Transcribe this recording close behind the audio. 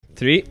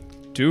3,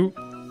 2.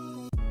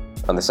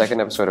 On the second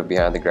episode of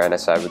Behind the Grind, I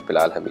sat with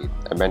Bilal Hameed,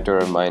 a mentor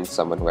of mine,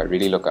 someone who I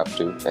really look up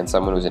to, and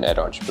someone who's an ed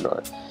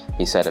entrepreneur.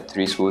 He set up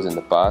 3 schools in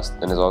the past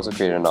and has also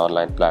created an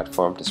online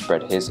platform to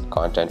spread his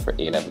content for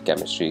A-level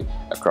chemistry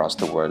across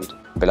the world.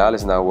 Bilal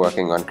is now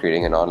working on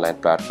creating an online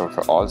platform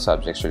for all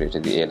subjects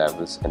related to the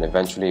A-levels, and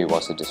eventually he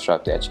wants to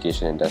disrupt the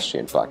education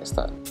industry in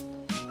Pakistan.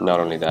 Not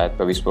only that,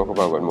 but we spoke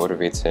about what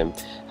motivates him,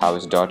 how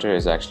his daughter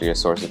is actually a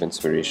source of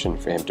inspiration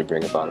for him to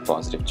bring about a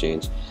positive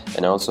change,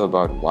 and also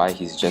about why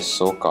he's just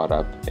so caught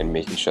up in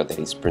making sure that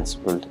he's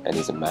principled and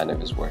he's a man of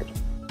his word.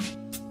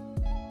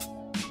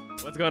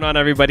 What's going on,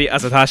 everybody?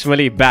 Asad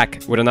Hashim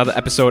back with another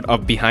episode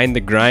of Behind the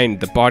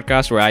Grind, the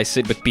podcast where I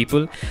sit with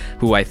people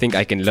who I think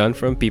I can learn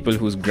from, people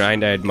whose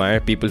grind I admire,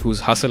 people whose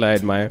hustle I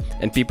admire,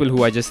 and people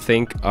who I just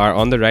think are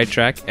on the right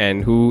track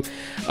and who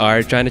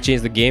are trying to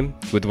change the game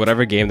with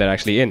whatever game they're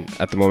actually in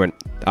at the moment.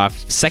 Our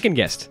second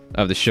guest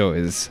of the show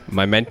is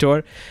my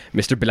mentor,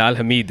 Mr. Bilal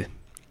Hameed.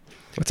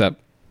 What's up?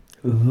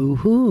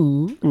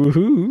 Woohoo!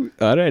 Woohoo!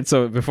 All right.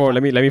 So before,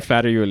 let me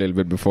flatter you a little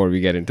bit before we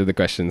get into the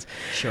questions.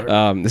 Sure.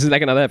 This is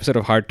like another episode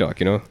of Hard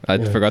Talk. I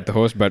forgot the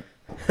host, but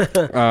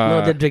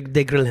No,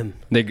 they grill him.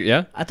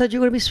 Yeah. I thought you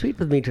were gonna be sweet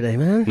with me today,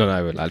 man. No,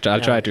 I will. I'll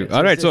try to.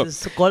 All right. So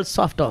it's called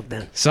soft talk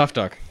then. soft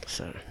talk.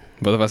 Sir.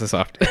 Both of us are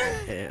soft.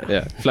 Yeah.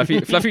 Yeah.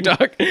 Fluffy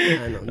talk.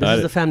 I know. This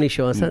is a family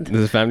show, Asad. This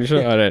is a family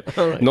show? All right.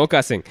 All right. No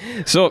cussing.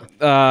 So,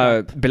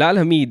 Bilal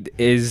Hameed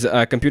is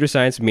a computer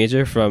science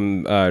major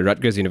from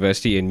Rutgers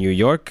University in New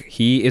York.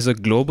 He is a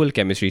global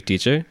chemistry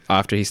teacher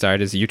after he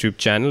started his YouTube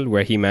channel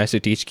where he managed to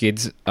teach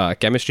kids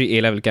chemistry,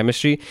 A-level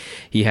chemistry.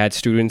 He had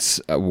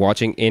students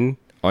watching in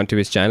onto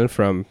his channel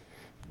from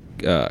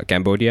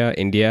Cambodia,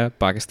 India,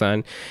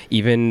 Pakistan,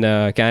 even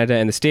Canada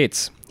and the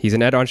States. He's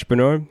an ed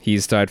entrepreneur.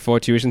 He's started 4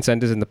 tuition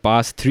centers in the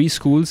past, 3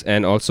 schools,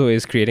 and also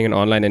is creating an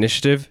online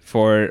initiative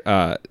for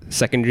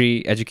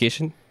secondary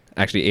education,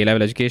 actually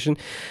A-level education.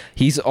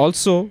 He's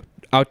also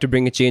out to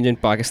bring a change in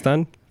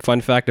Pakistan.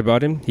 Fun fact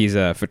about him, he's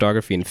a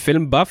photography and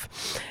film buff,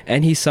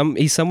 and he's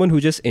someone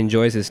who just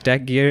enjoys his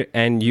tech gear,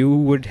 and you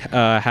would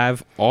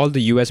have all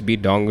the USB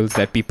dongles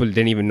that people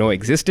didn't even know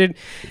existed.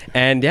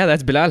 And yeah,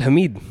 that's Bilal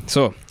Hameed.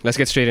 So let's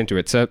get straight into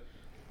it. So,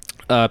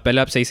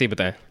 पहले आप सही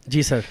बताएं.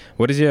 Ji, sir.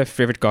 What is your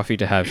favorite coffee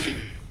to have?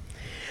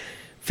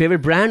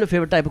 Favorite brand or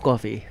favorite type of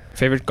coffee?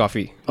 Favorite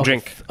coffee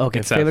drink. Okay.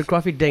 itself. Favorite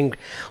coffee drink.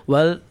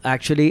 Well,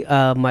 actually,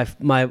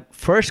 my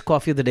first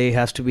coffee of the day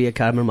has to be a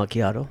caramel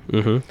macchiato,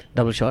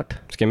 double shot.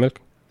 Skim milk.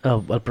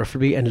 Well,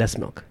 preferably and less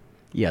milk.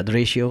 Yeah, the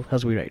ratio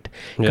has to be right.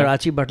 Yeah.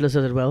 Karachi Butlers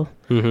as well.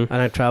 And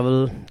I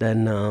travel,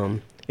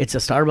 then it's a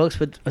Starbucks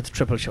with a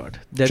triple shot.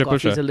 Their Triple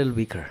coffee is shot. a little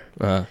weaker.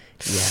 Yeah.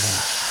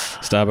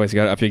 Starbucks, you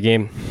got to up your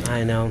game.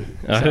 I know.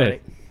 All Sorry.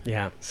 right.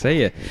 Yeah. Say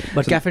it.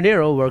 But Cafe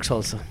Nero works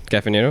also.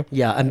 Cafe Nero?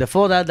 Yeah, and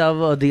before that,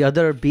 the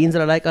other beans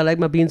that I like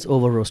my beans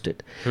over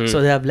roasted.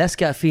 So they have less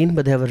caffeine,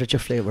 but they have a richer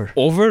flavor.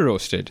 Over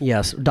roasted?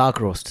 Yes,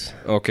 dark roasts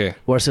Okay.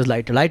 versus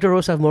lighter. Lighter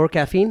roasts have more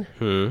caffeine,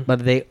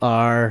 but they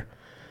are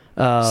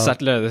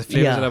Subtler. The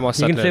flavors are more you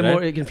can subtler, flavor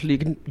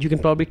right? more. You can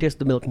probably taste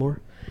the milk more.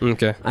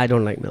 Okay. I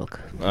don't like milk.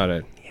 All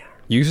right.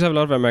 You used to have a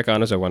lot of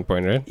Americanos at one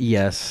point, right?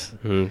 Yes.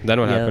 Then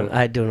what happened?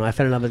 I don't know. I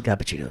fell in love with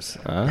cappuccinos.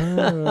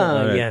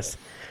 All right. Yes.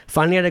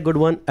 Finally had a good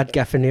one at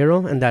Cafe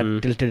Nero, and that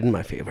tilted in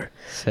my favor.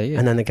 Say it.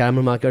 And then the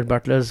caramel macchiato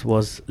Butlers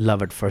was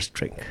love at first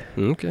drink.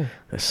 Okay.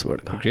 I swear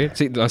to God. Great.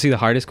 See, the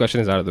hardest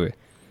question is out of the way.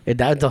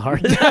 That's the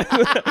hardest.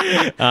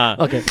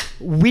 Okay.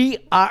 We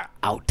are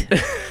out.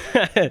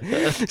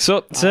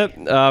 So, sir,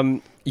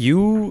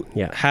 you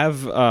Yeah.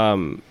 have...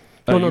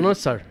 No,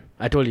 sir.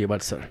 I told you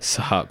about sir.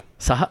 Sahab.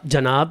 Sahab,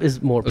 Janab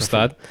is more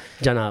Ustad.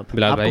 preferred. Janab.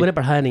 Bilal आपको भाई. मैंने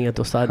पढ़ाया नहीं है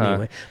तो उस्ताद नहीं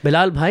हुए.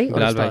 Bilal भाई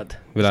और उस्ताद.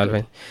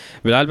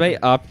 Bilal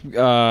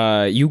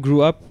bhai, you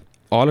grew up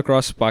all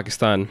across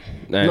Pakistan.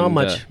 And, Not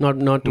much. Not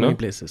too no? many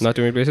places. Not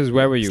too many places.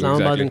 Where were you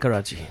Islamabad exactly? and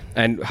Karachi.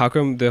 And how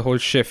come the whole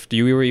shift?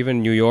 You were even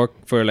in New York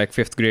for like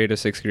 5th grade or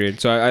 6th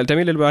grade. So I'll tell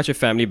me a little bit about your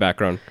family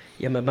background.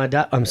 Yeah, my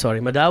dad. I'm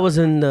sorry. My dad was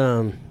in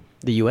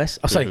the US.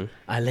 Oh, sorry.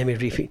 Let me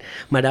repeat.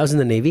 My dad was in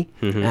the Navy,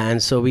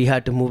 and so we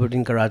had to move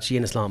between Karachi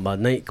and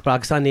Islamabad.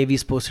 Pakistan Navy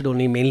is posted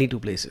only mainly 2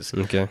 places.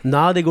 Okay.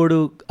 Now they go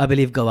to, I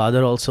believe,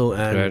 Gwadar also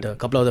and Right. a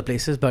couple other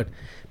places. But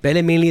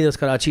pehle mainly there was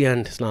Karachi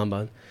and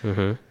Islamabad.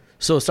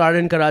 So started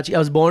in Karachi. I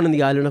was born in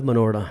the island of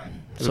Manorda.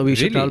 So we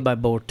should Really? travel by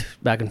boat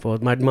back and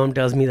forth. My mom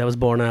tells me that I was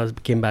born and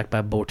I came back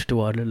by boat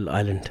to our little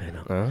island.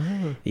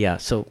 Yeah,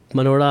 so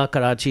Manorda,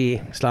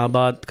 Karachi,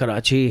 Islamabad,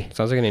 Karachi.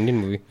 Sounds like an Indian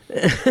movie.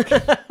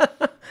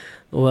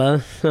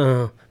 Well,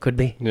 could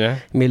be. Yeah.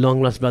 My long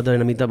lost brother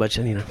and Amitabh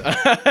Bachchan,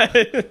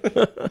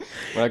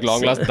 Like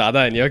long lost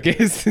dada in your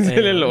case. He's a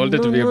little older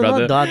to be a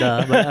brother. Not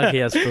Dada, but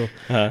okay, that's true.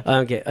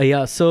 Okay,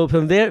 yeah. So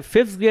from there,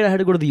 5th grade, I had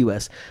to go to the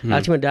US.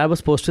 Actually, my dad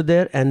was posted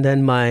there, and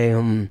then my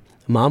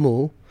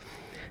mamu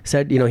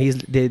said,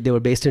 they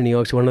were based in New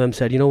York. So one of them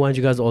said, why don't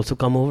you guys also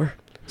come over?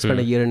 Spent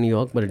a year in New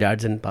York, but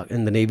dad's in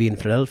the Navy in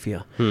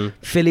Philadelphia.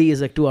 Philly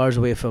is like 2 hours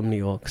away from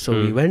New York.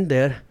 So we went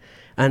there,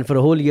 and for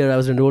a whole year, I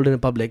was enrolled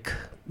in a public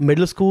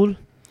middle school,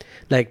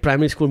 like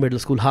primary school, middle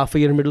school, half a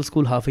year in middle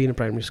school, half a year in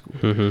primary school.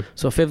 Mm-hmm.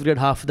 So 5th grade,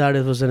 half of that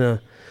it was in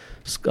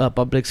a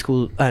public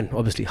school, and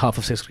obviously half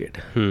of 6th grade.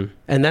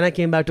 And then I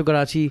came back to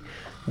Karachi,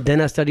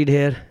 then I studied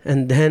here,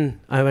 and then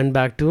I went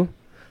back to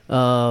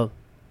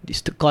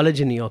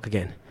college in New York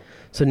again.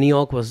 So New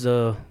York was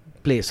the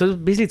place. So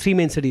basically 3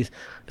 main cities: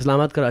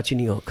 Islamabad, Karachi,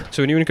 New York.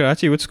 So when you were in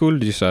Karachi, what school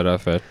did you start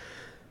off at?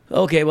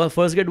 Okay, well,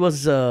 first grade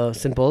was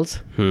St. Paul's.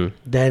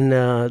 Then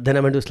I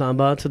went to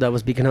Islamabad, so that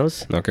was Beacon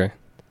House. Okay.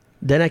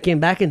 Then I came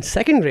back in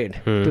 2nd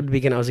grade to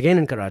Beacon House again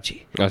in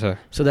Karachi. Achha.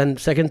 So then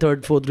 2nd,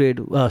 3rd, 4th grade,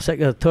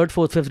 3rd,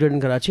 4th, 5th grade in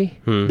Karachi,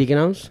 Beacon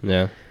House.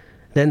 Yeah.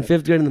 Then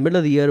 5th grade in the middle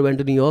of the year went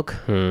to New York.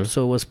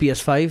 So it was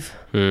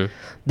PS5.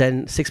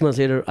 Then 6 months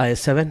later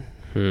IS7.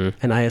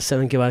 And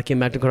IS7 came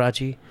back to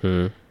Karachi.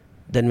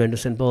 Then went to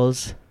St.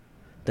 Paul's.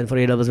 Then for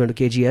A-levels went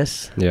to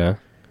KGS. Yeah.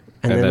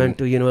 And then went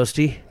to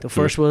university. The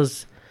first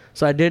was,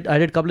 so I did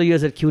a couple of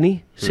years at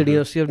CUNY, City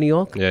University of New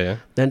York. Yeah.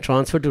 Then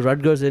transferred to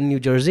Rutgers in New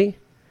Jersey.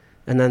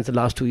 And then the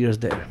last 2 years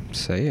there.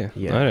 Say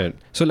Yeah. All right.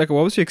 So like,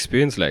 what was your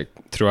experience like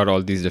throughout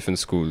all these different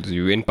schools?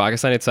 You in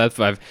Pakistan itself?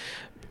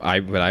 I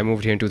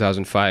moved here in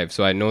 2005,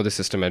 so I know the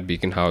system at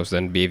Beacon House,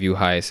 then Bayview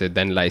High,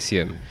 then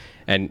Lyceum,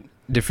 and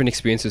different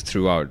experiences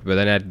throughout. But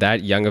then at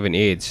that young of an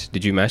age,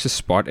 did you manage to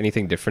spot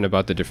anything different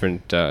about the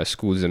different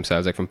schools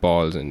themselves, like from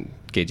Paul's and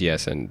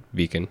KGS and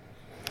Beacon?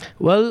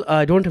 Well,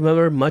 I don't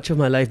remember much of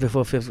my life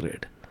before 5th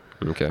grade.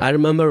 Okay. I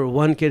remember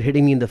one kid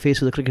hitting me in the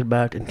face with a cricket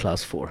bat in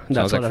class 4. That's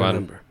Sounds all like I fun.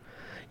 remember.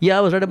 Yeah,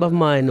 I was right above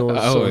my nose.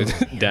 Oh,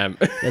 so damn.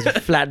 there's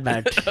a flat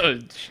bat.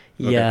 Okay.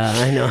 Yeah,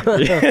 I know.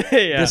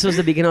 Yeah. This was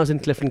the Beacon House in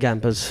Clifton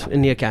campus in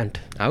near Kent.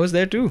 I was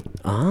there too.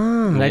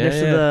 Right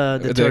next to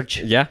the church.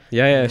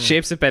 Yeah.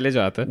 Shape se pehle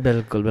jaata.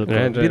 Bilkul.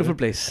 Right. Beautiful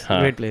place.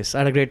 Huh. Great place. I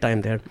had a great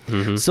time there.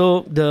 Mm-hmm.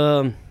 So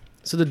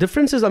the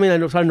differences, I mean,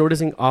 I started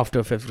noticing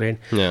after 5th grade.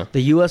 Yeah.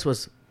 The US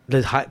was,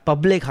 the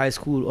public high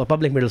school or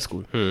public middle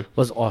school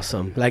was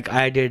awesome. Like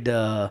I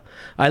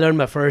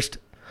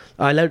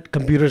learned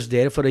computers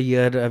there for a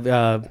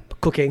year,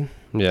 cooking.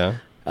 Yeah.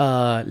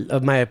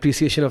 My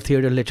appreciation of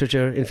theater,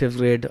 literature in 5th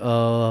grade,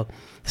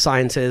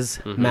 sciences,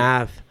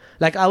 math.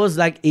 Like I was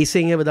like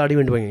acing it without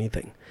even doing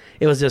anything.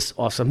 It was just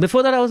awesome.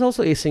 Before that, I was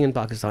also acing in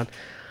Pakistan.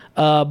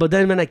 But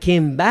then when I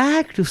came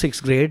back to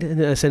 6th grade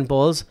in St.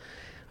 Paul's,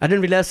 I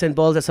didn't realize St.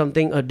 Paul's had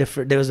something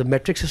different. There was a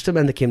metric system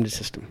and the Cambridge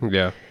system.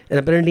 Yeah. And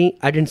apparently,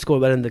 I didn't score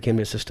well in the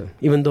Cambridge system,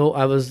 even though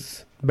I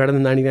was better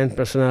than 99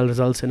 percentile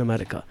results in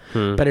America.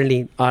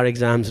 Apparently, our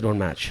exams don't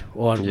match,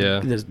 or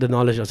the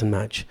knowledge doesn't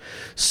match.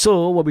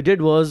 So what we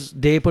did was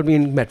they put me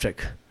in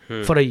metric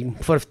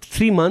for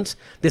 3 months.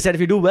 They said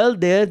if you do well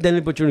there, then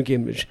we put you in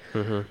Cambridge.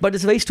 But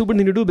it's a very stupid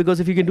thing to do, because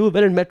if you can do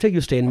well in metric,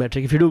 you stay in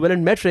metric. If you do well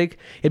in metric,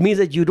 it means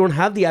that you don't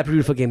have the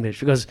aptitude for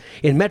Cambridge, because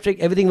in metric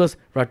everything was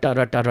rata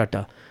rata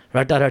rata.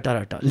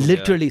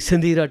 Literally,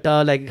 Sindhi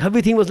rata. Like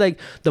everything was like,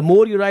 the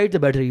more you write, the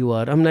better you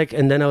are. I'm like,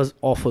 and then I was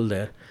awful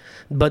there.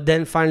 But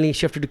then finally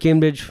shifted to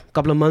Cambridge. A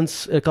couple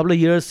of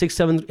years, 6th,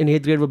 7th, and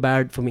 8th grade were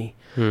bad for me.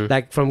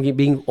 Like from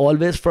being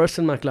always first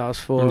in my class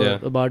for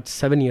about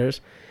 7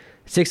 years.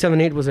 6, 7,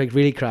 8 was like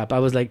really crap. I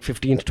was like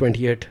 15 to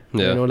 28.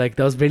 You know, like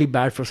that was really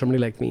bad for somebody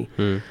like me.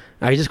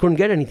 I just couldn't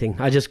get anything.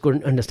 I just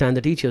couldn't understand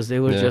the teachers. They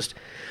were just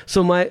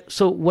so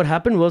what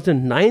happened was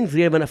in 9th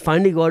grade, when I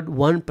finally got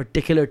one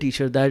particular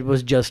teacher that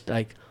was just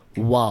like,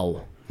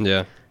 wow.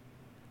 Yeah.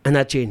 And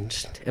that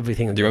changed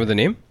everything. Do you remember the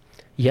name?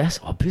 Yes,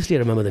 obviously I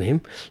remember the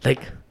name.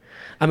 Like,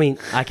 I mean,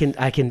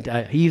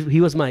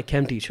 he was my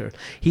chem teacher.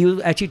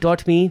 He actually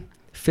taught me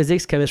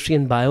physics, chemistry,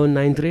 and bio in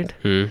 9th grade.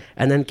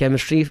 And then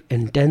chemistry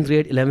in 10th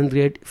grade, 11th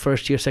grade,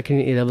 first year, second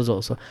year, A-levels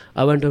also.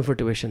 I went to him for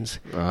tuitions.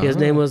 His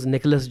name was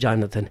Nicholas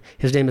Jonathan.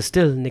 His name is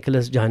still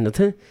Nicholas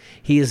Jonathan.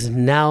 He is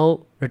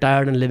now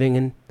retired and living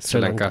in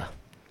Sri Lanka.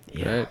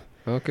 Yeah. Right.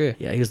 Okay.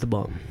 Yeah, he was the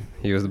bomb.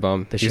 He was the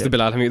bomb. The He was shit. the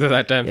Bilal Hameed of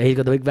that time. Yeah, he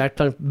got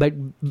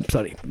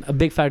the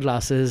big fat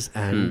glasses,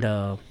 and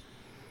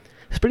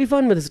it's pretty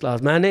fun with his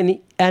class, man.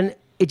 And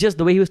it just,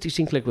 the way he was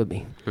teaching clicked with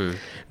me.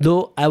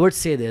 Though I would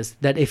say this,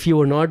 that if you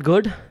were not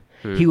good,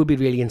 he would be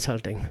really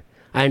insulting.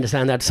 I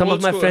understand that. Some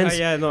of my friends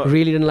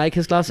really didn't like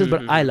his classes,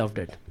 but I loved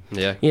it.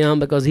 Yeah. You know,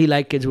 because he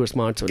liked kids who were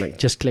smart. So like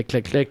just clicked,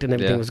 and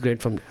everything was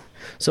great from there.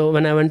 So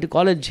when I went to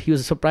college, he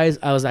was surprised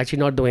I was actually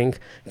not doing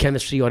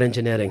chemistry or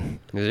engineering.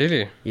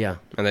 Really? Yeah.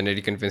 And then did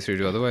he convince you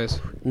to do otherwise?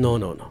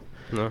 No.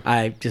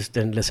 I just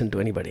didn't listen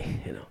to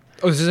anybody, you know.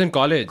 Oh, this is in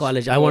college?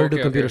 I wanted to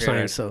do computer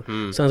science. Right.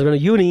 So I was going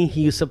to uni.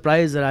 He was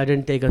surprised that I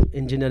didn't take an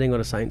engineering or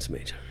a science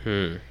major.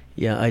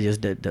 Yeah, I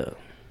just did,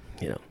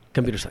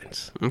 computer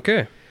science.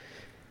 Okay.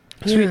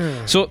 Sweet.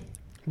 Yeah. So,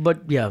 but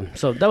yeah,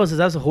 so that was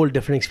a whole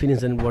different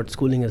experience than what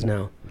schooling is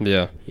now.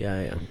 Yeah.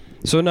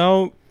 So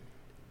now,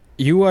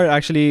 you are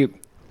actually,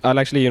 I'll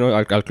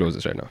close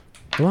this right now.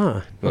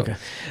 Wow. Well, Okay.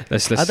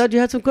 Let's, I thought you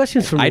had some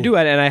questions for me. I do,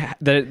 and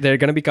they're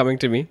going to be coming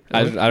to me.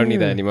 I don't need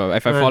that anymore.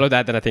 If I follow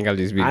that, then I think I'll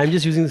just be... I'm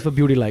just using this for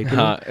beauty light. You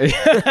know?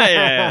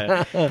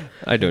 Yeah.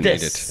 I don't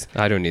need it.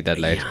 I don't need that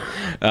light.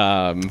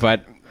 Yeah.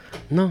 But...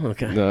 No,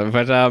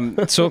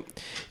 okay. So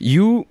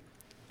you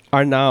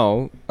are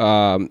now,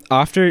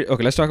 after...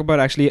 Okay, let's talk about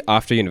actually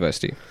after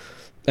university.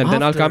 And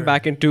then I'll come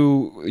back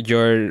into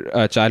your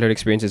childhood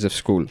experiences of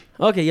school.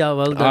 Okay, yeah,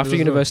 well... After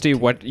university,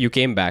 you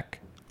came back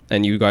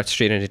and you got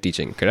straight into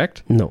teaching,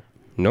 correct? No.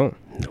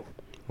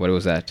 What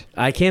was that?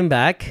 I came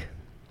back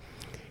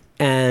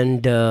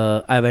and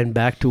I went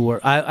back to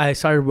work. I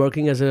started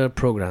working as a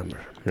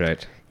programmer.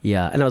 Right.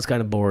 Yeah, and I was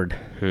kind of bored.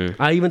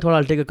 I even thought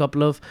I'll take a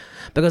couple of...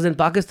 Because in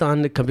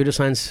Pakistan, the computer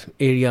science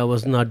area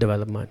was not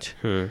developed much.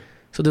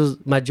 So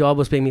my job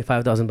was paying me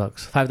 $5,000,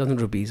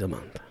 5,000 rupees a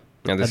month.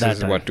 And this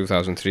is what,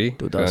 2003?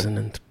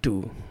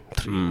 2002.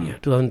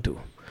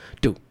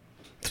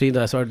 3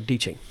 that I started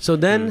teaching. So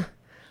then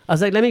I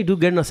was like, let me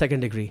get a second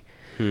degree.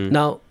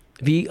 Now,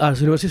 our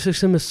university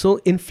system is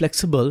so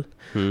inflexible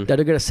that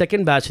to get a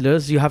second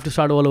bachelor's, you have to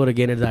start all over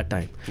again at that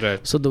time. Right.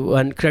 So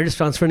when credits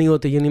transfer nahi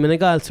hote, मैंने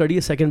कहा, I'll study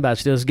a second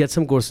bachelor's, get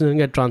some courses and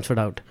get transferred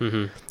out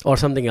or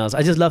something else.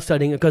 I just love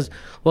studying because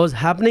what was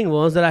happening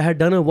was that I had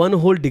done one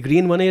whole degree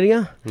in one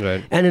area.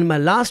 Right. And in my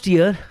last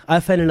year, I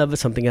fell in love with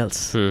something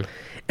else.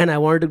 And I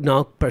wanted to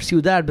now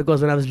pursue that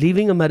because when I was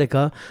leaving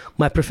America,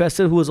 my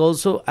professor who was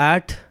also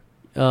at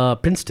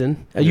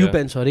Princeton,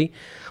 UPenn,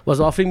 was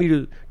offering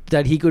me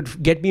that he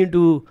could get me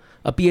into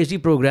a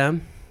PhD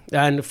program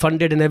and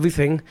funded and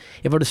everything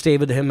if I were to stay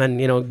with him and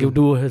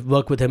do his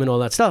work with him and all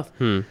that stuff.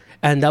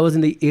 And that was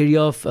in the area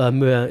of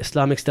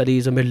Islamic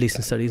studies or Middle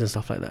Eastern studies and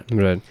stuff like that.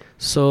 Right.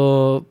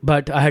 So,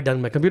 but I had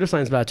done my computer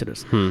science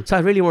bachelor's. So I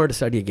really wanted to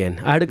study again.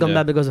 I had to come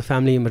back because of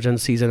family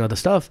emergencies and other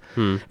stuff.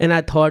 And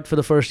I thought for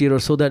the first year or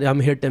so that I'm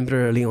here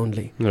temporarily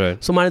only.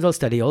 Right. So might as well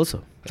study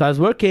also. So I was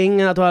working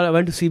and I thought I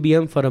went to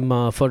CBM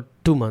for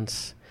 2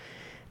 months.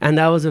 And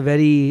that was a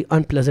very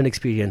unpleasant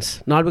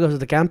experience. Not because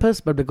of the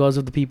campus, but because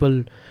of the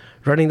people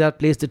running that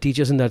place, the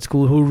teachers in that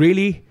school who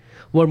really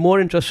were more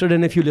interested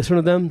in if you listen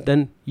to them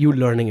than you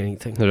learning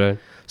anything. Right.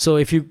 So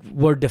if you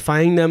were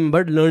defying them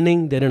but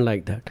learning, they didn't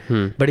like that.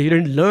 But if you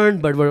didn't learn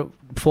but were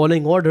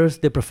following orders,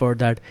 they preferred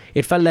that.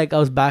 It felt like I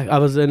was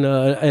in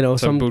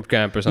some boot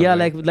camp or something. Yeah,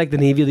 like the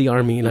Navy or the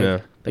Army,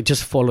 like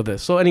just follow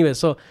this. So anyway,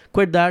 so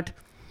quit that.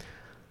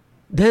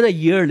 Then a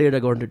year later,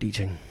 I got into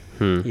teaching.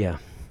 Yeah,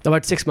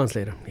 about 6 months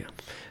later. Yeah.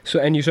 So,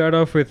 and you started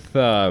off with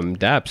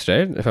dApps,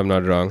 right? If I'm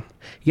not wrong.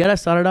 Yeah, I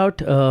started out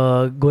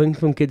going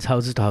from kids'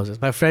 houses to houses.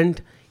 My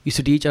friend used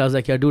to teach, and I was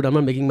like, yeah, dude, I'm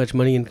not making much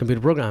money in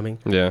computer programming.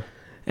 Yeah.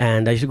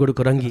 And I used to go to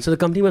Korangi. So the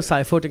company was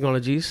Cypher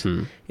Technologies,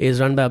 is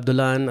run by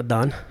Abdullah and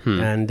Adan.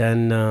 And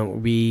then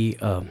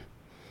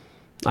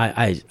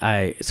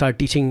I started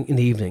teaching in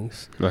the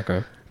evenings.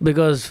 Okay.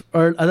 Because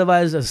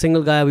otherwise, a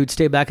single guy, we'd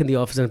stay back in the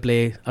office and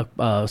play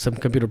some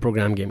computer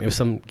program game. It was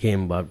some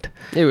game, but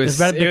it was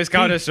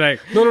Counter-Strike.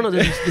 No.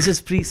 This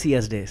is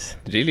pre-CS days.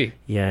 Really?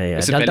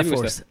 Yeah. Delta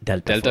Force.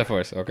 Delta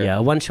Force. Okay. Yeah,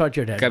 one shot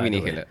you're dead. Kabhi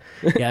nahi khela.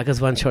 Yeah,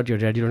 because one shot you're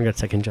dead. You don't get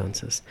second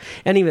chances.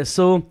 Anyway,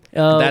 so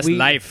that's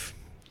life.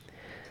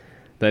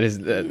 That is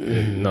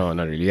no,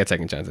 not really. You get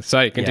second chances.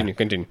 Sorry,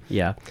 continue.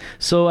 Yeah.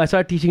 So I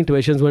started teaching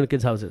tuitions, going to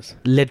kids' houses,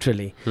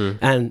 literally.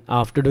 And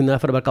after doing that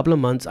for about a couple of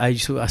months, I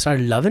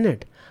started loving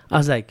it. I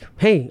was like,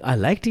 hey, I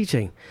like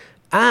teaching.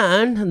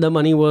 And the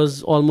money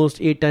was almost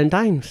 8-10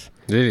 times.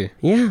 Really?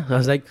 Yeah. I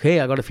was like, hey,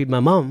 I got to feed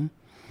my mom.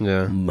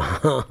 Yeah.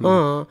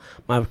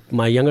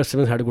 My younger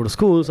siblings had to go to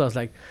school. So I was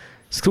like,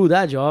 screw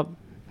that job.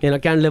 I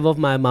can't live off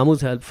my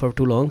mamu's help for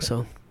too long.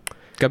 So.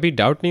 Kabhi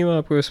doubt nahi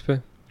hua aapko is pe?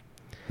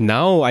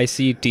 Now I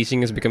see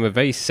teaching has become a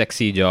very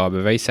sexy job,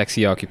 a very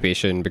sexy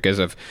occupation because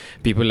of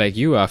people like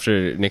you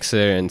after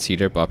Nixer and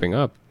Cedar popping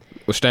up.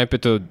 Us time pe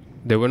to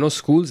there were no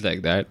schools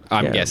like that,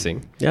 I'm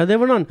guessing. Yeah, there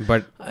were none.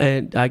 But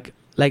now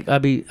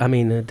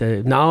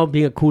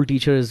being a cool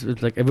teacher is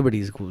like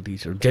everybody's a cool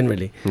teacher,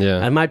 generally.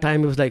 Yeah. At my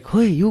time, it was like,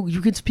 hey,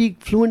 you can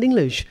speak fluent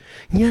English.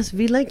 Yes,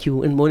 we like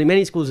you. In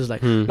many schools, it's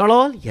like, not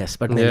all, yes,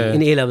 but many,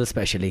 in A-level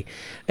especially.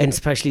 And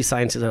especially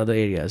sciences and other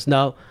areas.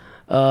 Now,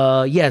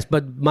 yes,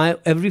 but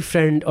every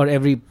friend or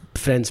every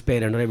friend's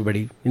parent or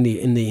everybody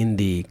in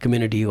the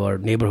community or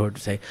neighborhood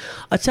say,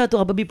 "Acha, to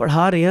ab abhi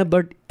padha rahe hain,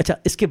 but acha,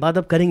 iske baad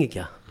ab karenge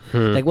kya?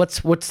 Like,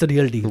 what's the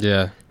real deal?"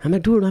 Yeah. I'm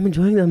like, dude, I'm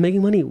enjoying this, I'm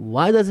making money.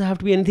 Why does it have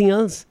to be anything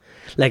else?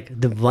 Like,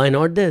 why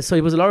not this? So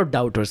it was a lot of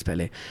doubters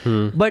pehle.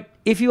 But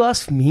if you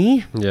ask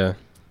me,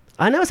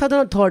 I never sat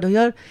down and thought,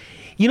 when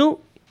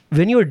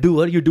you're a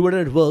doer, you do it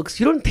and it works.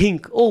 You don't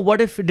think, oh,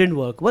 what if it didn't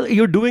work? Well,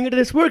 you're doing it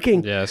and it's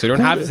working. Yeah, so you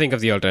don't have to think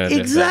of the alternative.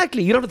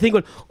 Exactly. You don't have to think,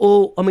 is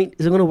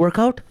it going to work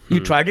out? You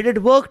tried it,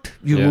 it worked.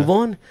 You move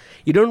on.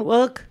 You don't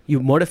work,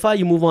 you modify,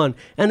 you move on.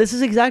 And this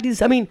is exactly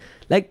this. I mean,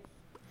 like,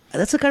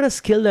 that's the kind of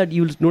skill that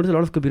you'll notice a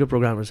lot of computer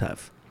programmers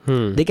have.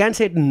 They can't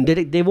say,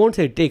 they won't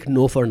say take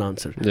no for an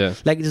answer. Yeah.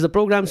 Like, it's the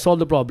program, solve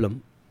the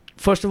problem.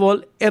 First of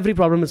all, every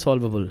problem is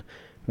solvable.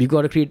 You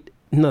got to create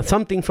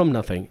something from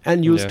nothing,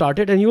 and you'll start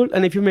it, and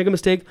if you make a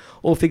mistake,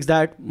 fix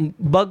that.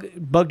 Bug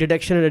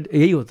detection,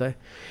 yahi hota hai.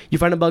 You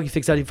find a bug, you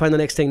fix that, you find the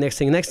next thing,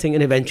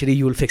 and eventually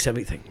you will fix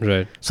everything.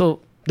 Right. So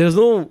there's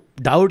no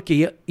doubt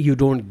that you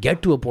don't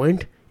get to a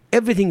point.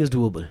 Everything is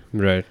doable.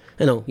 Right.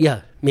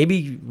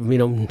 Maybe,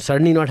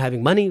 suddenly not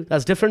having money,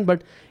 that's different,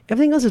 but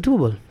everything else is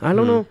doable. I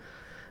don't know.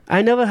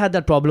 I never had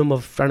that problem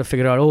of trying to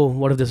figure out, oh,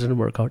 what if this didn't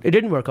work out? It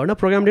didn't work out. No,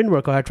 program didn't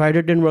work out. I tried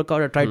it, didn't work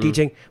out. I tried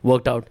teaching,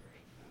 worked out.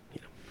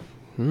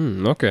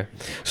 Okay.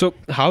 So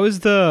how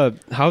have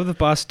the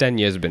past 10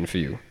 years been for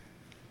you?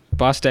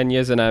 Past 10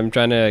 years, and I'm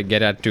trying to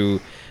get at to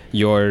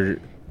your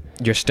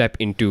step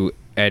into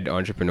ed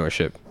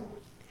entrepreneurship.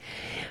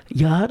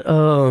 Yeah.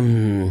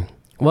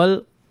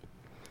 Well,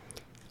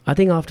 I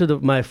think after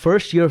my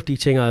first year of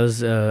teaching, I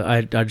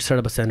set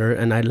up a center,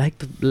 and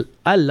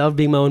I love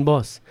being my own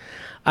boss.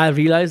 I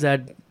realized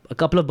that a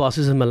couple of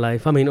bosses in my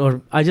life,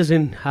 I just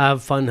didn't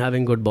have fun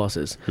having good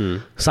bosses.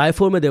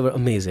 Sci4 mein, they were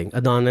amazing.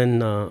 Adan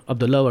and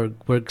Abdullah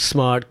were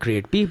smart,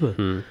 great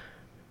people.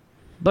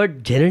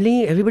 But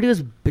generally, everybody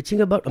was bitching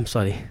about, I'm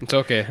sorry. It's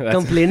okay.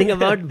 Complaining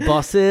about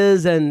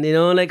bosses and,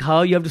 like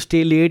how you have to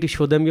stay late to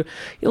show them.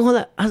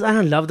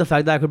 I love the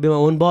fact that I could be my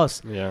own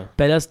boss. Yeah.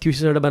 Pelas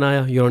tuition center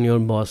banaya, you're on your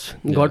own boss.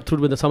 Yeah. Got through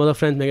with some other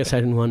friends, make a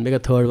second one, make a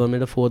third one,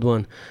 make a fourth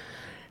one.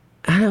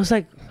 And I was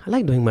like, I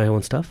like doing my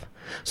own stuff.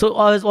 So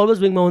I was always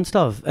doing my own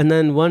stuff. And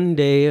then one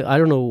day, I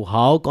don't know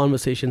how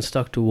conversations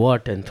stuck to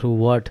what and through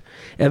what.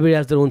 Everybody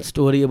has their own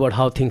story about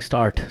how things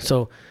start.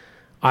 So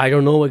I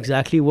don't know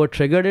exactly what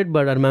triggered it,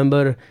 but I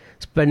remember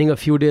spending a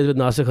few days with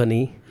Nasir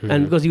Khani.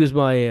 And because he was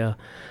we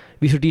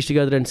used to teach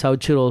together in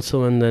South Shore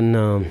also. And then,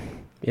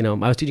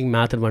 I was teaching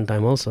math at one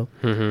time also.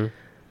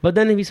 But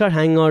then we started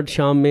hanging out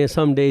Sham mein.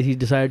 Some days he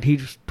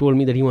told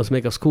me that he wants to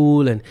make a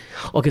school. And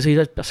okay, so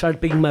he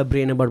started picking my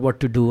brain about what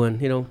to do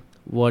and,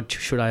 what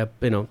should I,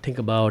 think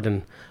about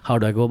and how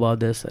do I go about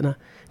this. And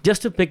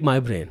just to pick my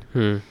brain.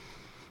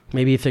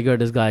 Maybe he figured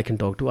this guy I can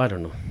talk to. I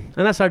don't know.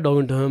 And I started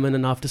talking to him. And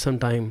then after some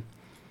time,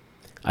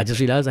 I just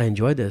realized I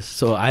enjoy this.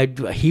 So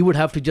he would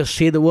have to just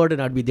say the word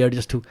and I'd be there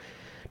just to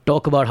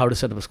talk about how to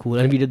set up a school.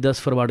 And we did this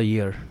for about a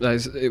year.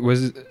 Was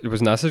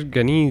Nasir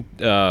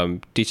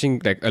Ghani teaching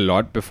like a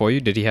lot before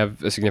you? Did he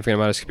have a significant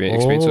amount of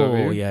experience over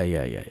you? Oh,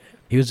 yeah.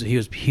 He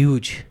was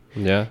huge.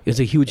 Yeah. He was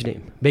a huge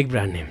name. Big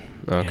brand name.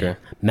 Okay. Yeah.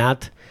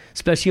 Math,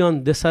 especially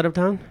on this side of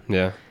town.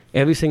 Yeah.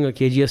 Every single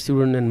KGS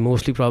student and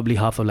mostly probably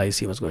half of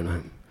IC was going to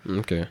him.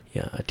 Okay.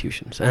 Yeah, at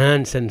tuitions.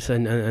 And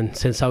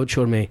since South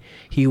Shore mein,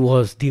 he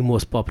was the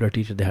most popular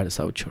teacher they had at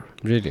South Shore.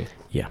 Really?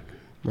 Yeah.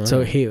 Wow.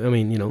 So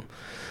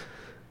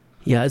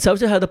yeah, South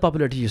Shore had the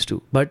popular teachers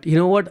too. But you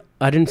know what?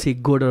 I didn't say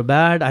good or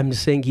bad. I'm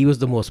just saying he was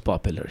the most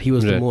popular. He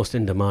was the most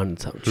in demand in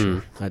South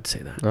Shore. I'd say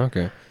that.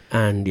 Okay.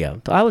 And yeah,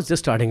 so I was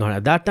just starting out.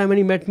 At that time when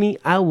he met me,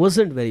 I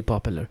wasn't very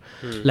popular.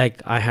 Like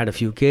I had a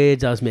few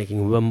kids. I was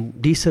making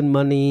decent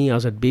money. I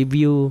was at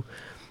Bayview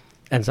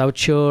and South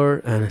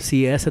Shore and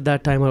CS at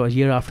that time. Or a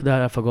year after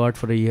that, I forgot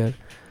for a year.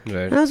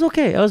 Right. And I was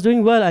okay. I was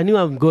doing well. I knew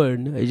I'm good.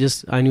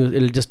 I knew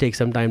it'll just take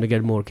some time to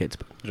get more kids.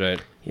 Right.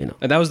 And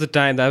that was the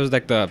time. That was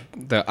like the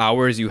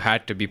hours you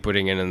had to be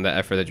putting in and the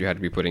effort that you had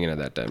to be putting in at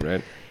that time,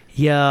 right?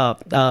 Yeah,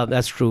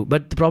 that's true.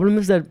 But the problem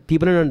is that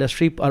people in our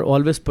industry are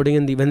always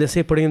when they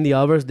say putting in the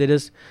hours, they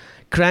just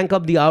crank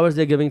up the hours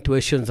they're giving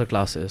tuitions or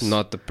classes.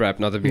 Not the prep,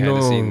 not the behind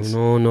the scenes.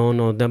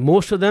 No.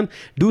 Most of them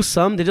do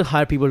some, they just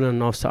hire people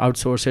and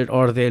outsource it,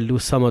 or they'll do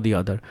some or the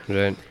other.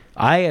 Right.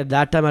 At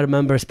that time, I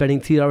remember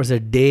spending 3 hours a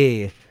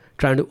day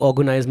trying to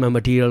organize my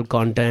material,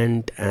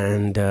 content,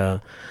 and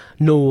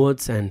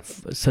notes, and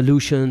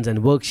solutions, and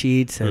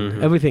worksheets,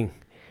 and everything.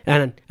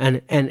 And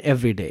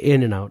every day,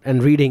 in and out,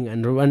 and reading,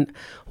 and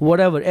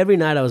whatever. Every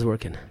night I was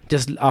working,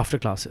 just after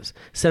classes.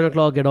 7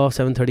 o'clock, get off,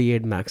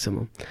 7:38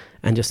 maximum,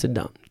 and just sit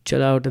down,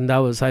 chill out. And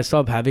I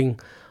stopped having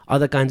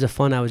other kinds of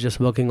fun. I was just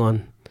working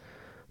on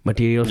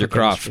materials. Your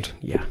craft.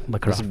 Yeah, my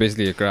craft. It's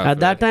basically a craft.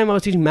 At that time, I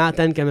was teaching math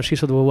and chemistry,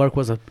 so the work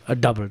was a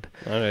doubled.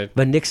 All right.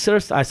 When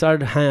Nixers, I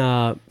started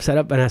I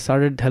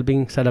started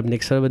helping set up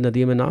Nixer with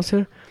Nadeem and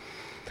Nasir.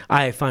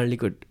 I finally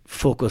could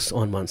focus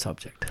on one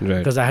subject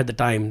because I had the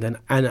time then,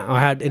 and I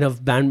had enough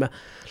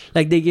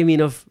like they gave me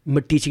enough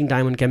teaching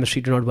time on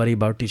chemistry to not worry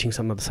about teaching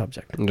some other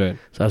subject. Right.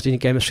 So I was teaching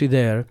chemistry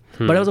there,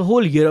 but it was a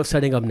whole year of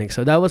setting up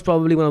Nixer. That was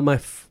probably one of my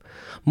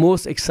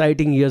most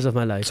exciting years of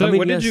my life. So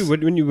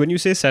when you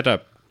say set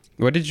up,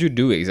 what did you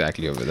do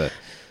exactly over there?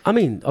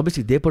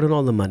 Obviously they put in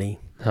all the money.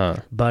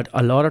 But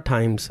a lot of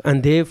times,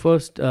 and they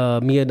first,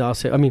 me and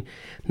Nasir,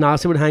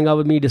 Nasir would hang out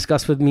with me,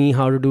 discuss with me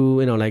how to do,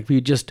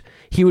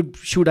 he would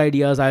shoot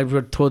ideas, I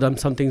would throw them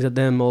some things at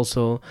them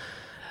also.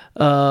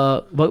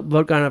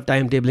 What kind of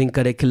timetabling,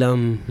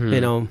 curriculum,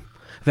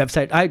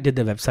 website. I did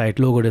the website,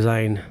 logo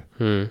design,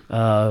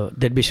 the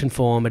admission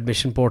form,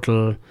 admission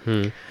portal,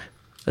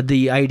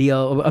 the idea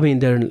of,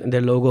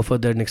 their logo for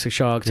their Nixer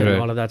Sharks and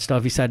all of that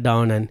stuff. We sat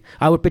down and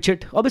I would pitch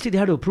it. Obviously, they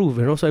had to approve,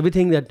 so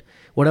everything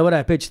whatever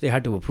I pitched, they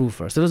had to approve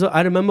first.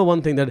 I remember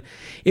one thing that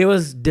it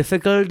was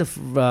difficult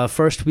the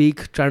first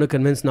week trying to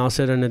convince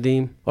Nasir and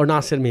Nadeem, or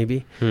Nasir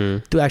maybe,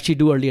 to actually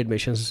do early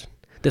admissions.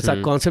 This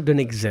concept didn't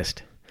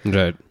exist.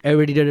 Right.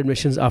 Everybody did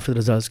admissions after the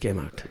results came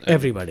out.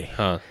 Everybody.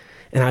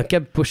 And I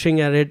kept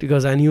pushing at it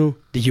because I knew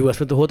the US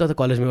with the hota tha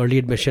college mein early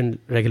admission,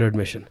 regular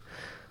admission.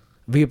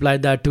 We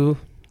applied that to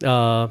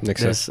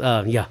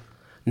Nixer.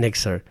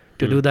 Nixer.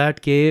 To do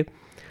that,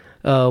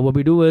 what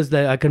we do is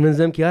that I convince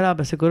them कि यार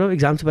आप ऐसे करो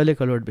exam से पहले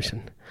कर लो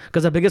admission,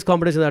 because the biggest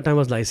competition at that time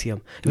was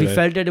Lyceum. We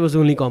felt that it was the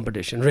only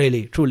competition,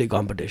 really, truly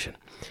competition.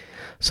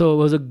 So it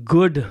was a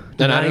good,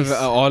 and nice.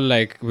 All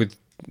like with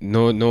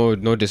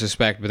no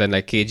disrespect, but then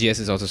like KGS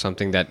is also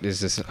something that is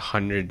just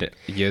 100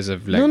 years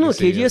of like. No,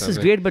 KGS is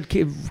great, but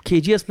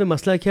KGS में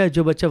मसला क्या है,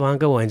 जो बच्चा वहाँ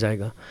का वो वहीं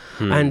जाएगा,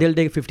 and they'll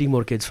take 50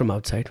 more kids from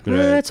outside.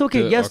 Right. It's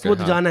okay. Yes, वो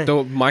तो जाना है.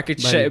 तो market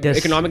share,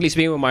 economically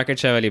speaking, वो market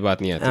share वाली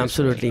बात नहीं आती.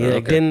 Absolutely.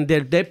 Like, then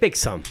they pick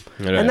some,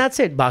 and that's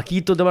it.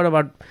 बाकी तो there were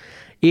about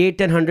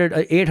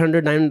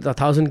 800,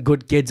 9,000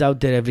 good kids out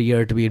there every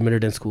year to be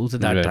admitted in schools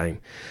at that time.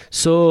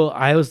 So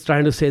I was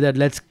trying to say that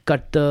let's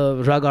cut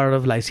the rug out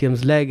of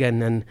Lyceum's leg,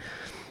 and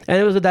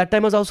it was at that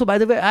time I was also, by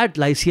the way, at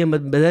Lyceum,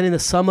 but then in the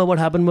summer what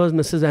happened was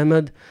Mrs.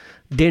 Ahmed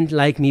didn't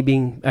like me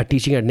being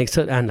teaching at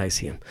Nixon and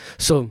Lyceum.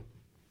 So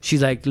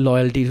she's like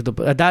loyalty to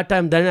the, at that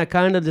time, then I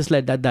kind of just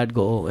let that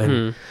go.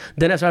 And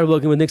then I started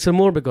working with Nixon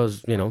more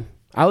because, you know,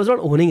 I was not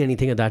owning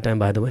anything at that time,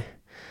 by the way.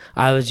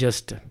 I was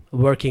just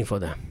working for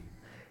them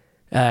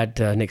at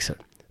Nixon.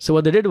 So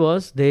what they did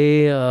was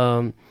they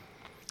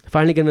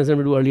finally convinced them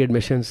to do early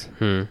admissions.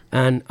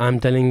 And I'm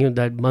telling you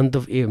that month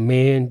of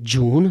May and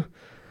June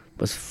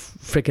was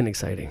freaking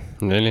exciting.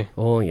 Really?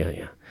 Oh,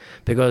 yeah.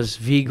 Because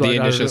we got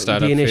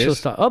the initial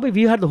start. Oh, but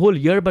we had the whole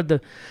year,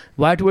 but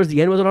towards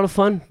the end was a lot of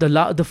fun.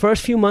 The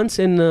first few months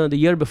in the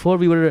year before,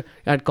 we were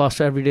at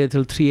Costa every day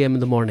till 3 a.m. in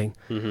the morning.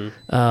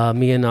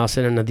 Me and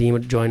Nasir and Nadeem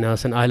would join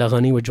us, and Ayla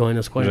Ghani would join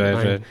us quite a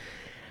lot. Right.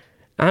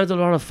 And it was a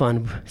lot of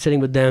fun sitting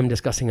with them,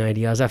 discussing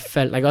ideas. I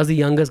felt like I was the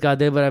youngest guy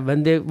there, but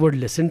when they would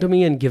listen to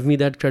me and give me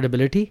that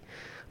credibility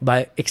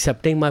by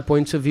accepting my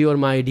points of view or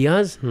my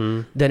ideas,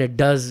 then it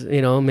does,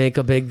 make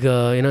a big,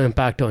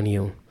 impact on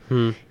you.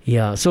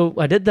 Yeah, so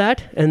I did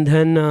that, and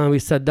then we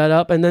set that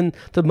up, and then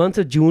the month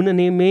of June and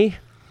May,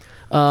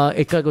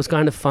 it was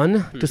kind of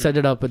fun to set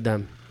it up with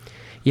them.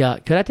 Yeah,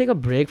 can I take a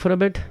break for a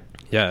bit?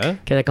 Yeah.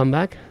 Can I come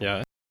back?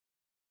 Yeah.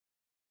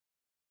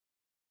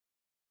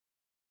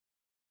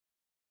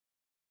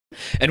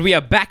 And we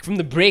are back from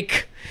the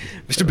break,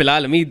 Mr.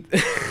 Bilal Hameed.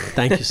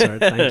 Thank you, sir.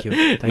 Thank you.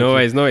 No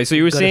worries. So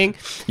you were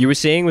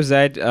saying was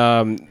that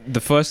the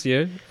first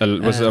year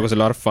was a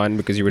lot of fun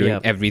because you were doing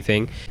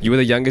everything. You were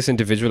the youngest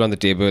individual on the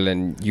table,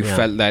 and you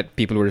felt that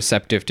people were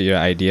receptive to your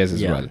ideas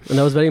as well. And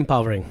that was very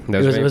empowering.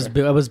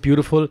 It was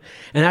beautiful,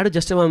 and I had to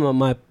justify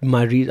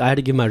I had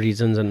to give my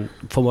reasons and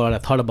for what I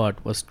thought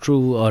about was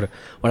true or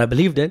what I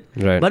believed in.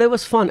 Right. But it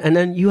was fun. And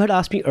then you had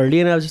asked me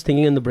earlier, and I was just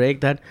thinking in the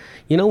break that,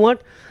 you know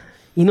what?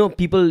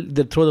 People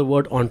that throw the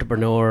word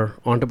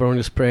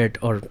entrepreneurial spirit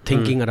or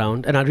thinking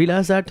around. And I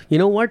realized that, you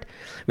know what?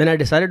 When I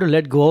decided to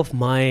let go of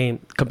my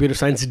computer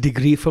science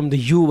degree from the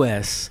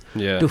US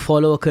to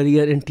follow a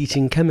career in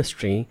teaching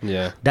chemistry,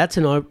 that's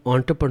an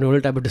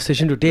entrepreneurial type of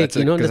decision to take.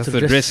 That's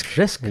a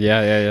risk.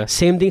 Yeah.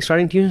 Same thing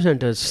starting tuition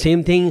centers.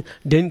 Same thing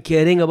didn't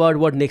caring about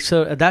what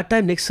Nixer. At that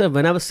time, Nixer,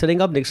 when I was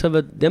setting up Nixer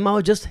with them, I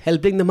was just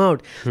helping them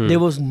out. There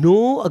was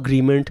no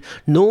agreement.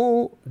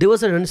 There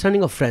was an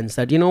understanding of friends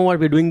that, you know what,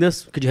 we're doing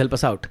this. Could you help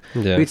us out?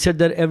 We'd sit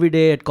there every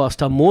day at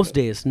Costa, most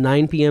days,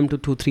 9 p.m. to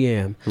 2, 3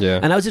 a.m.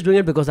 And I was just doing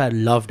it because I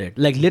loved it.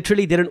 Like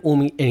literally, they didn't owe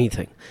me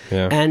anything.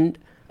 And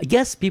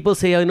yes, people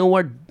say, you know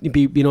what,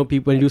 people,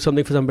 when you do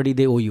something for somebody,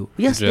 they owe you.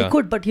 Yes, they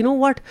could, but you know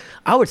what?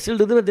 I would still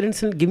do them if they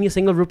didn't give me a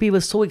single rupee. It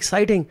was so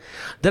exciting.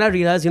 Then I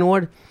realized, you know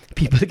what?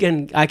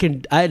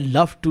 I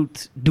love to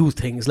do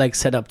things, like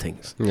set up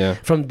things.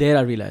 From there,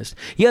 I realized.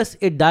 Yes,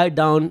 it died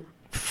down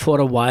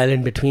for a while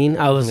in between.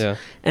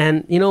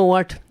 And you know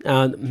what?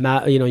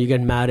 You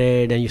get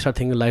married and you start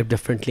thinking of life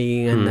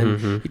differently, and then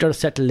you try to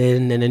settle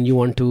in, and then you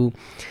want to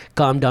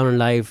calm down in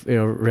life,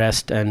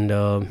 rest and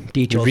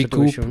teach also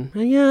tuition.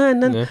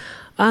 And then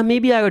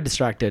maybe I got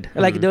distracted.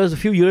 Like there was a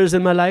few years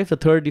in my life,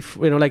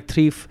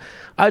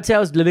 I'd say I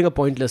was living a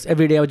pointless.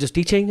 Every day I was just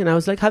teaching, and I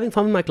was like having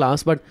fun with my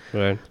class, but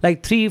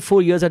like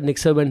 3-4 years at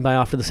Nixer went by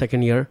after the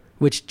second year,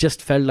 which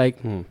just felt like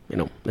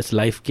it's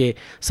life ke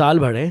saal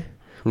bhar hai.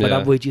 But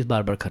ab wahi cheez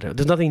baar kar rahe ho.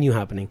 There's nothing new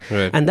happening.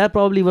 And that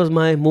probably was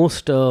my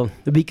most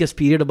weakest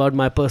period about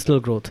my personal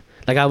growth.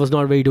 Like I was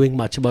not really doing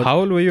much about. How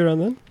old were you around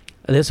then?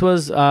 This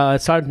was I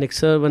started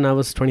Nixer when I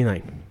was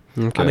 29.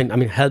 Okay. I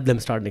mean, helped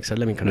them start Nixer.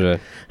 Let me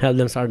correct. Helped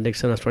them start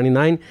Nixer when I was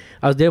 29.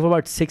 I was there for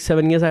about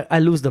 6-7 years. I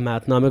lose the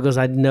math now because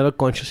I never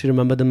consciously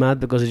remember the math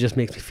because it just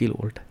makes me feel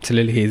old. It's a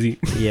little hazy.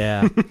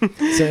 Yeah.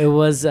 So it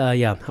was I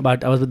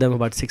was with them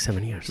about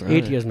 6-7 years.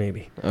 8 years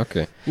maybe.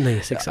 Okay. No,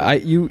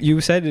 6-7.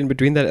 You said in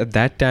between that at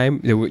that time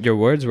your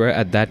words were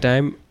at that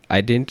time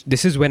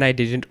this is when I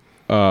didn't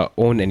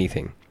own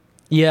anything.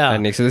 Yeah.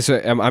 And so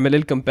I'm a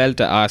little compelled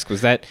to ask,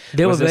 was there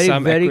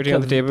some equity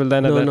on the table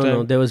then at that time?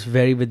 No. They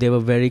were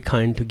very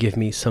kind to give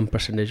me some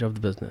percentage of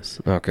the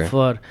business. Okay.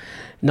 For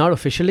not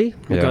officially,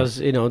 because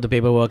the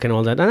paperwork and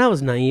all that. And I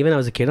was naive and I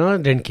was a kid and I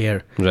didn't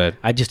care. Right.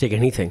 I'd just take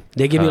anything.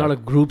 They gave me a lot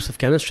of groups of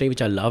chemistry,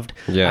 which I loved.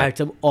 Yeah. I had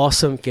some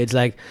awesome kids.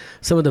 Like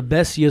some of the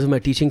best years of my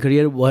teaching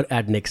career were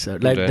at Nixer.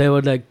 Like they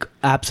were like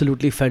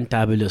absolutely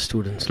fantabulous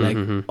students. Like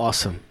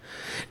awesome.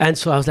 And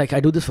so I was like, I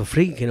do this for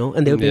free,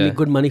 and they would pay me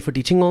good money for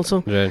teaching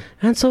also. Right.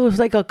 And so it was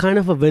like a kind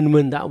of a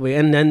win-win that way.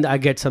 And then I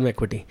get some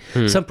equity,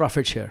 some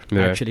profit share,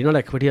 actually. Not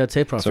equity, I'd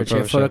say profit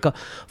share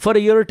for a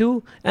year or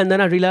two. And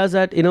then I realized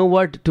that,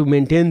 to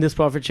maintain this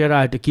profit share,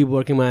 I had to keep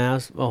working my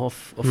ass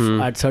off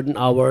at certain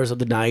hours of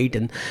the night.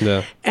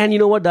 And you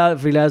know what? I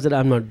realized that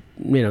I'm not,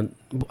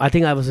 I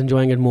think I was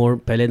enjoying it more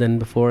pehle than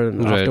before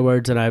and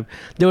afterwards. And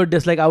they were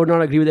just like, I would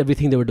not agree with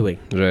everything they were doing.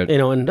 Right.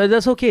 And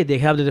that's okay. They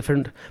have the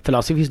different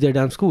philosophies there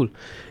down school.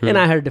 And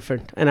I had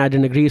different. And I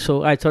didn't agree.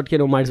 So I thought,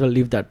 might as well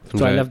leave that.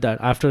 So I left that.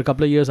 After a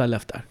couple of years, I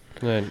left that.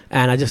 Right.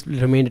 And I just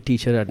remained a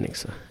teacher at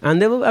Nixa.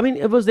 And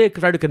they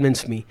tried to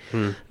convince me.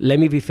 Let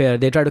me be fair.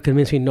 They tried to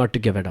convince me not to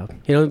give it up.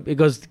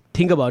 Because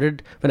think about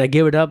it. When I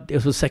gave it up,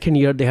 it was second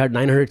year. They had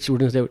 900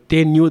 students.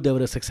 They knew they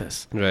were a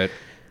success. Right.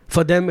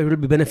 For them, it would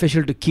be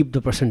beneficial to keep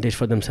the percentage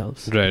for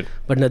themselves. Right.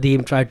 But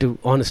Nadeem tried to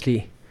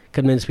honestly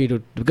convince me to,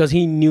 because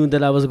he knew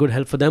that I was a good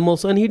help for them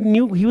also, and he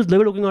knew he was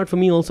looking out for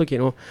me also,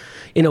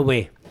 in a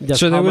way.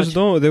 So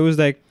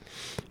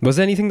was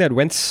there anything that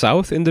went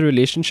south in the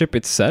relationship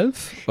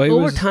itself?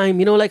 Over time,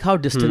 like how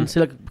distance,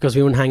 because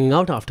we weren't hanging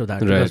out after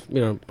that. Right.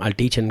 Because, I'll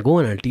teach and go,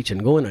 and I'll teach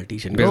and go, and I'll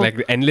teach and There's go.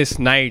 like endless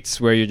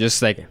nights where you're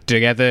just like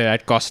together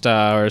at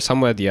Costa or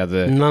somewhere or the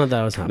other. None of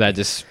that was happening. That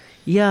just...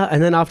 Yeah,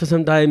 and then after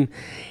some time,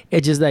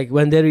 it's just like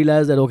when they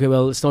realized that, okay,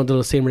 well, it's not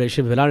the same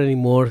relationship with Bilal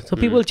anymore. So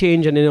people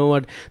change, and you know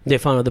what? They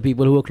found other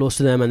people who were close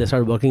to them, and they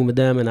started working with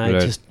them, and I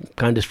just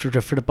kind of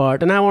drifted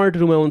apart. And I wanted to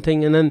do my own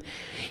thing. And then,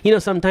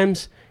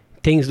 sometimes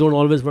things don't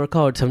always work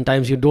out.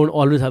 Sometimes you don't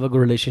always have a good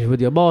relationship with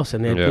your boss,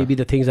 and maybe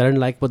the things I didn't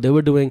like what they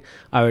were doing,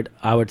 I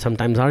would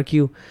sometimes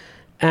argue.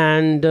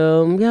 And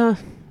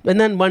and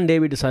then one day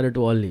we decided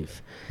to all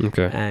leave.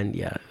 Okay. And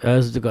it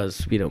was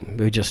because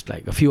we just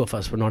like a few of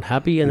us were not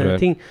happy, and I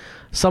think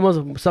some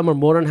are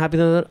more unhappy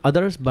than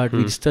others, but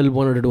we still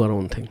wanted to do our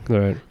own thing.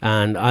 Right.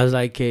 And I was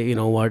like, hey, you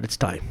know what? It's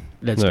time.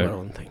 Let's do our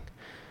own thing.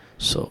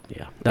 So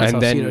that's how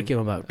Cedar came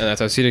about. And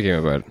that's how Cedar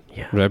came about.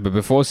 Yeah. Right. But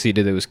before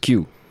Cedar, there was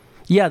Q.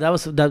 Yeah,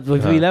 that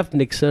we left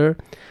Nixer.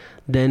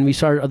 Then we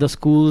started other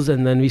schools,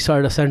 and then we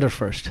started a center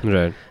first.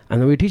 Right. And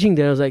when we were teaching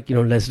there, I was like,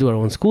 let's do our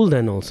own school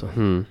then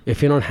also.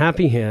 If you're not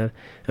happy here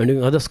and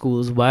doing other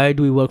schools, why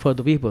do we work for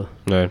other people?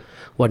 Right.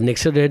 What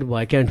Nixer did,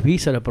 why can't we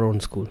set up our own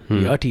school?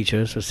 We are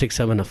teachers, so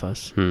 6-7 of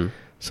us.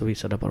 So we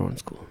set up our own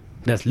school.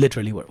 That's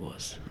literally what it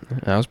was.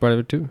 I was part of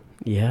it too.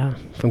 Yeah,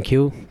 from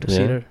Q to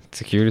Cedar.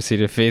 It's Q to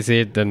Cedar, phase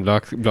 8, then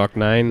block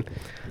 9.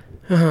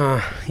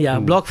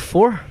 Block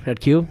 4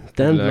 at Q,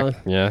 then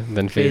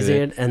then phase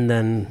 8, and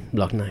then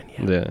block 9.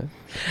 Yeah.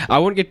 I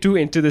won't get too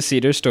into the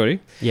Cedar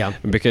story. Yeah.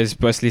 Because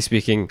personally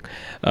speaking,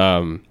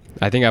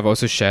 I think I've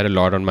also shared a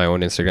lot on my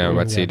own Instagram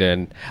about Cedar,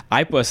 and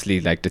I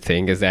personally like to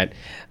think is that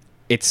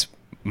it's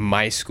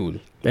my school.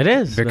 It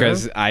is.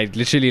 Because I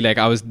literally,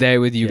 I was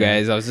there with you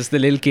guys. I was just a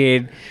little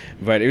kid,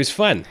 but it was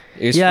fun.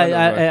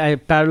 I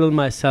paralleled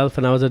myself,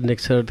 and I was at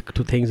Nixer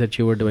to things that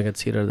you were doing at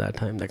Cedar that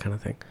time, that kind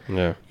of thing.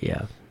 Yeah.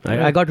 Yeah.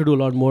 I got to do a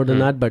lot more than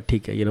that, but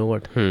you know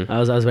what? I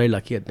was very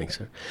lucky at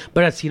Nixer.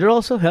 But at Cedar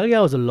also, hell yeah,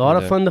 it was a lot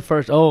of fun. The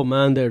first, the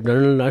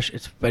adrenaline rush,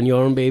 it's when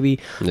you're on,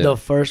 baby. Yeah. The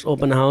first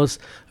open house,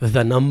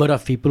 the number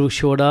of people who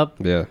showed up.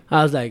 Yeah.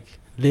 I was like,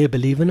 they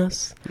believe in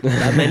us?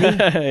 That many?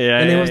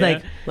 It was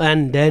like,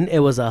 and then it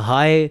was a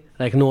high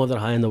like no other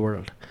high in the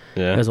world.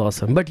 Yeah. It was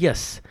awesome. But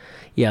yes.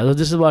 Yeah, so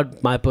this is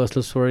about my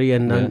personal story,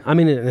 and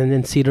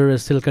and Cedar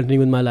is still continuing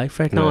with my life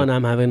right now, and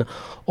I'm having an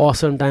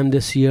awesome time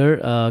this year.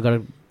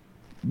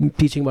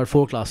 Teaching about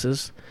 4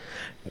 classes.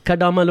 Cut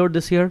down my load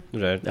this year.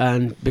 Right.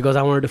 And because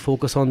I wanted to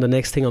focus on the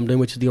next thing I'm doing,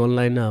 which is the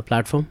online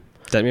platform.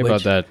 Tell me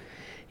about that.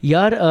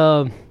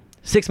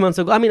 6 months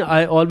ago,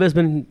 I always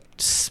been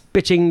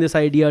pitching this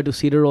idea to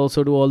Cedar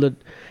also, to all the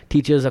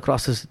teachers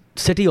across the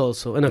city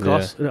also, and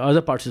across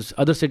other parts,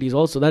 other cities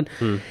also, that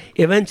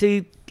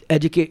eventually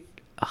educate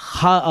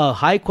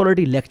high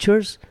quality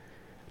lectures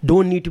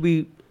don't need to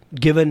be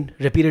given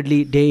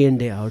repeatedly day in,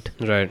 day out.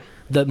 Right.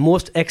 The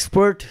most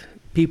expert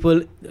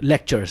people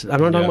lectures, I'm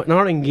not talking about,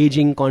 not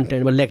engaging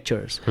content, but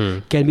lectures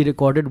can be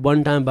recorded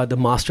one time by the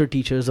master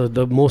teachers or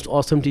the most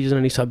awesome teachers in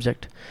any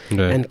subject,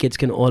 and kids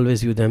can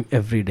always view them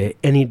every day,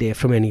 any day,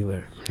 from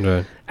anywhere.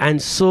 Right.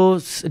 And so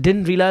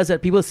didn't realize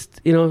that people,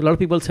 a lot of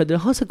people said,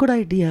 oh, it's a good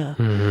idea,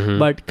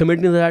 but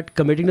committing to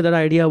that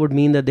idea would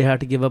mean that they had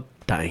to give up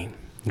time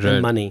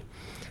and money,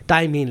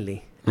 time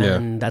mainly,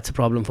 and that's a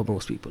problem for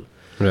most people.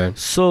 Right.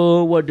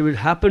 So what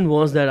happened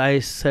was that I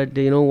said,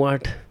 you know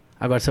what,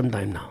 I got some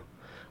time now.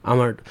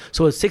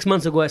 So 6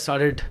 months ago I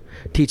started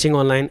teaching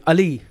online.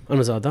 Ali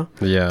Anuzada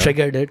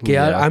triggered it.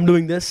 I'm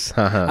doing this.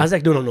 I was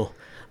like, no.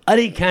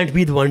 Ali can't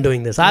be the one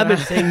doing this. I've been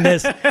saying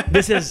this.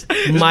 This is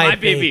my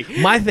baby.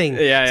 My thing.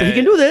 So he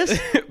can do this.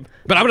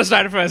 But I'm going to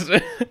start it first.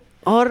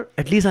 Or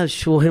at least I'll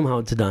show him how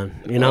it's done.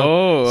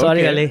 Oh,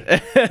 sorry, Ali.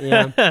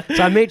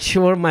 So I made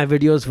sure my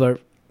videos were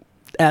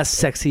as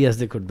sexy as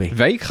they could be.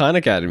 Very Khan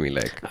Academy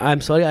like. I'm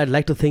sorry, I'd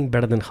like to think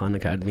better than Khan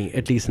Academy,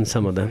 at least in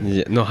some of them.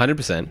 Yeah, no,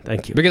 100%.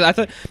 Thank you. Because I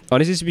thought,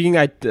 honestly speaking,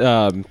 I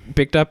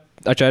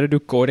tried to do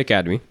Code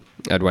Academy.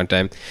 at one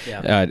time,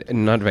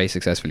 not very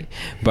successfully.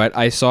 But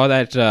I saw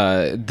that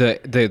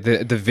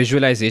the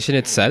visualization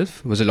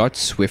itself was a lot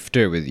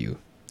swifter with you.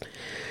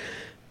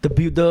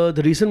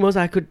 The reason was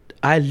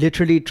I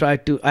literally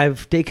tried to.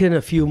 I've taken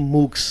a few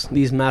MOOCs,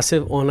 these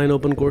massive online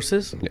open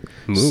courses.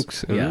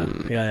 MOOCs.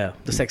 Yeah.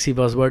 The sexy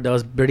buzzword that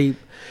was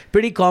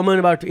pretty common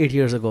about 5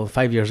 years ago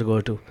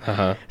or two.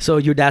 Uh-huh.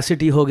 So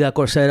Udacity ho gaya,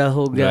 Coursera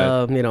ho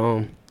gaya,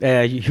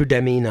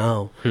 Udemy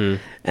now.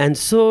 And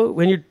so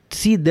when you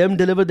see them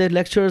deliver their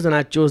lectures, and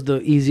I chose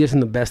the easiest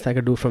and the best I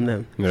could do from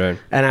them. Right.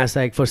 And I was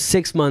like, for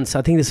 6 months,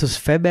 I think this was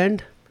Feb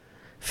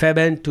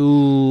end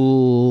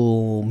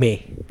to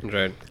May.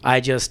 Right. I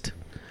just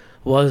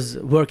was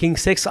working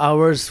 6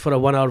 hours for a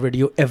 1 hour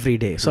video every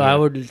day. So I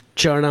would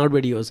churn out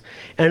videos.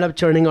 Ended up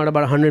churning out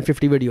about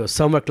 150 videos.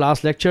 Some were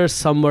class lectures,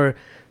 some were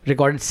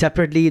recorded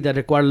separately that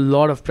required a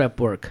lot of prep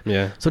work.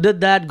 Yeah. So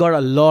did that, got a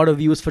lot of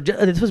views for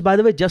this was, by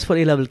the way, just for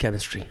A-level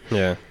chemistry.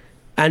 Yeah.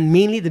 And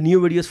mainly the new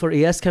videos for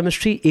AS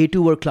chemistry, A2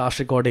 were class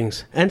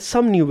recordings and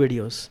some new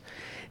videos.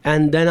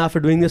 And then after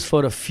doing this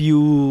for a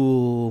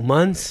few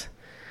months,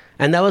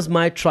 and that was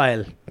my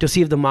trial to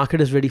see if the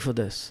market is ready for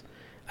this.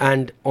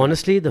 And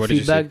honestly, the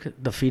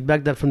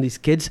feedback that from these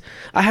kids,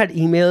 I had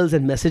emails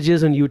and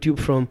messages on YouTube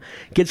from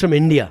kids from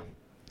India,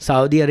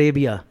 Saudi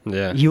Arabia,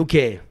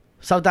 UK,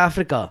 South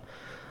Africa,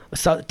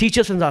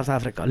 teachers from South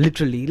Africa,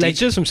 literally.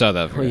 Teachers from South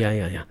Africa? Oh,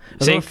 yeah.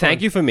 Saying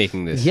thank you for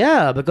making this.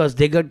 Yeah, because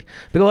because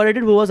what I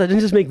did was I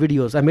didn't just make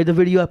videos. I made the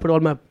video, I put all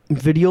my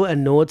video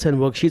and notes and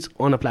worksheets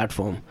on a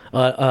platform,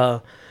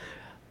 an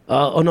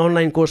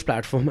online course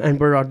platform, and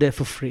put it out there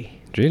for free.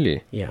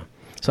 Really? Yeah.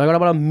 So I got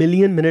about 1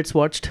 million minutes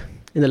watched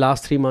in the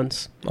last 3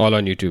 months. All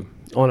on YouTube?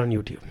 All on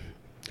YouTube.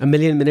 1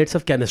 million minutes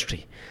of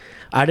chemistry.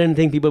 I didn't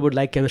think people would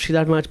like chemistry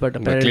that much, but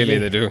apparently... Clearly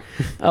they do.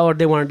 Or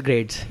they want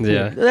grades.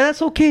 Yeah.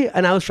 That's okay.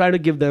 And I was trying to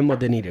give them what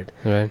they needed.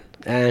 Right.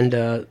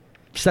 And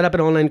set up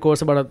an online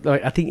course.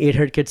 I think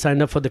 800 kids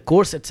signed up for the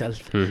course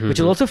itself, which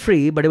is also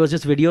free, but it was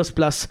just videos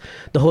plus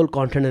the whole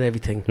content and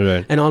everything.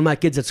 Right. And all my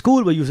kids at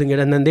school were using it,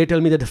 and then they tell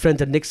me that the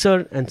friends at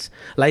Nixer and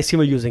Lyceum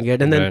were using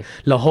it, and then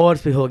Lahore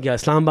bhi ho gaya,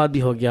 Islamabad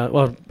bhi ho gaya,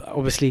 or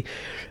obviously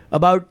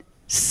about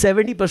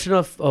 70%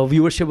 of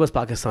viewership was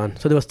Pakistan.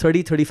 So there was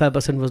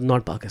 35% was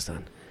not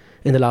Pakistan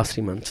in the last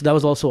 3 months. So that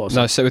was also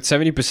awesome. Now, so with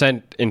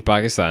 70% in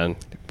Pakistan,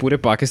 पूरे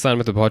पाकिस्तान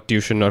में तो बहुत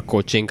tuition और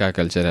coaching का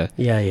culture है.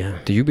 Yeah.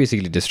 So you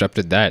basically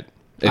disrupted that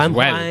as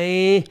well.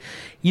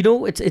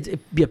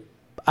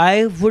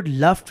 I would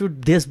love to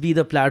this be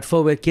the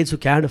platform where kids who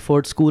can't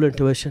afford school and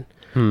tuition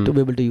to be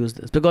able to use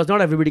this, because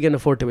not everybody can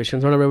afford tuition.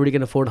 Not everybody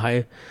can afford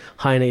high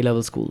and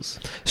A-level schools.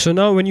 So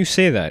now when you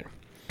say that,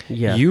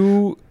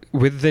 you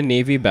with the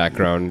Navy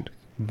background,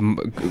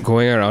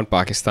 going around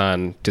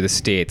Pakistan to the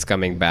States,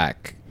 coming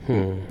back,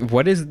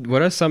 what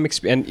are some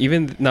and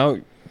even now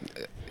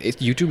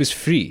YouTube is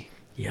free.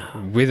 Yeah.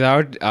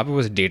 Without आपको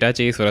बस data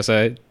चाहिए, थोड़ा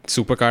सा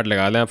super card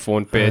लगा लें आप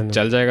phone पे,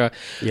 चल जाएगा.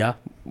 Yeah.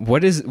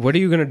 What are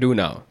you gonna do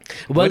now?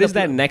 What is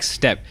that next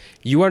step?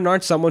 You are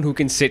not someone who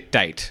can sit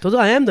tight. So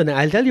I am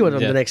I'll tell you what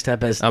the next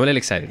step is. I'm a little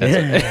excited. That's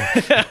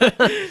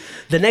it.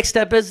 The next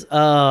step is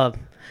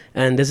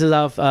and this is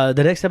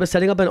the next step is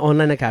setting up an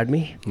online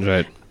academy.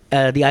 Right.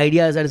 The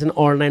idea is that it's an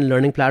online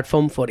learning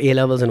platform for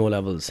A-levels and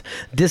O-levels.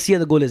 This year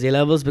the goal is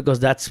A-levels because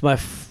that's my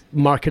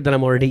market that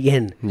I'm already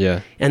in. Yeah.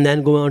 And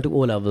then going on to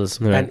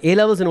O-levels. Right. And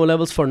A-levels and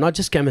O-levels for not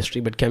just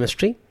chemistry, but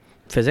chemistry,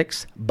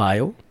 physics,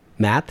 bio,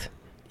 math,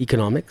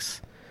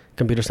 economics,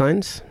 computer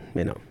science,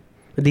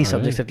 these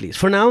subjects at least.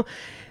 For now,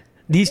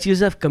 these teachers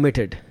have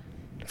committed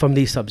from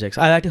these subjects.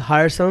 I had to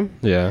hire some,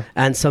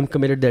 and some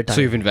committed their time. So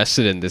you've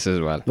invested in this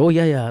as well. Oh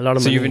yeah, a lot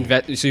of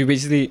money. So you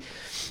basically,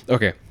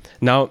 okay.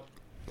 Now,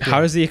 how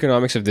does the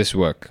economics of this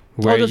work?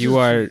 Where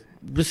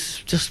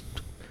just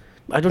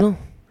I don't know.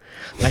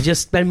 I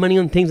just spend money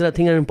on things that I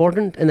think are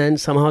important, and then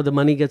somehow the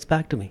money gets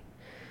back to me.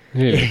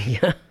 Really?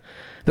 Yeah.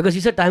 Because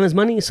you said time is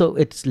money, so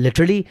it's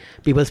literally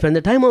people spend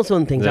their time also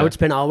on things. I would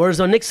spend hours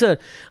on Nixer.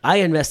 I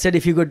invested,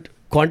 if you could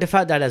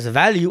quantify that as a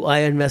value, I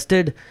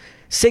invested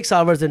 6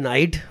 hours a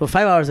night or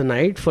 5 hours a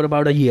night for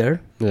about a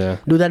year. Yeah.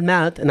 Do that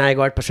math, and I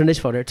got percentage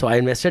for it. So I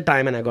invested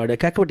time and I got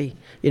equity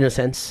in a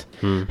sense.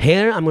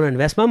 Here, I'm going to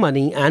invest my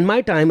money and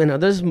my time and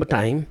others'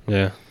 time.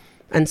 Yeah.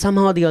 And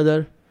somehow or the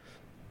other,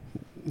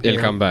 it'll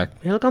come back.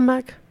 It'll come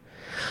back.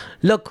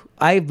 Look,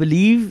 I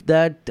believe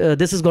that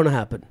this is going to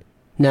happen.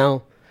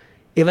 Now,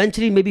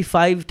 eventually, maybe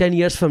 5-10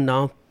 years from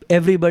now,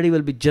 everybody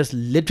will be just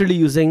literally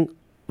using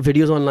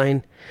videos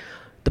online.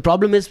 The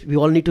problem is we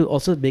all need to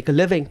also make a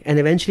living, and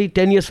eventually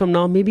 10 years from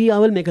now, maybe I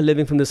will make a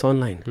living from this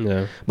online.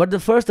 Yeah. But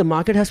the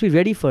market has to be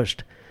ready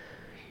first.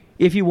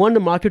 If you want the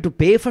market to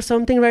pay for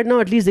something right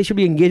now, at least they should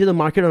be engaged in the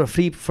market on a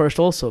free first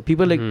also.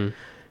 People like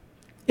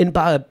in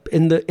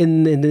the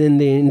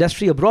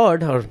industry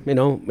abroad or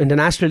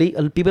internationally,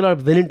 people are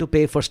willing to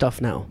pay for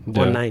stuff now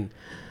online.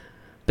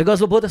 Because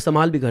वो बहुत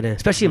इस्तेमाल भी कर रहे हैं,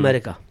 especially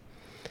America.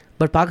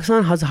 But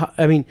Pakistan has,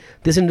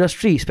 this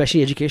industry,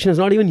 especially education, is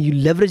not even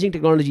leveraging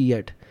technology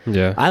yet.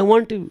 Yeah. I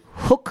want to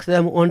hook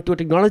them onto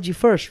technology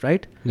first,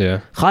 right? Yeah.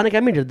 Khan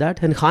Academy did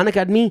that, and Khan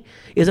Academy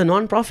is a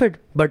non-profit,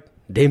 but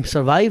They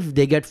survive,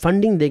 they get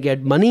funding, they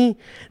get money,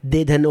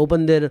 they then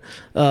open their,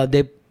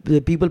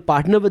 the people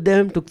partner with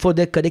them for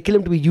their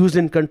curriculum to be used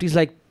in countries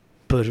like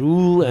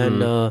Peru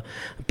and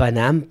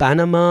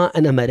Panama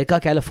and America,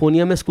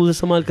 California में schools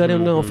इस्तेमाल कर रहे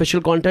हैं उनका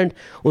official content,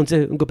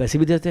 उनसे उनको पैसे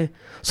भी देते हैं.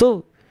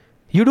 So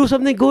you do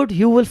something good,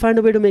 you will find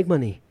a way to make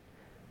money.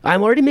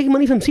 I'm already making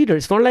money from Cedar.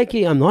 It's not like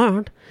I'm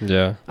not.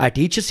 Yeah. I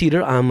teach at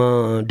Cedar. I'm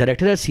a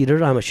director at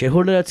Cedar. I'm a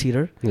shareholder at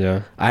Cedar.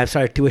 Yeah. I have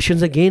started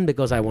tuitions again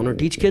because I want to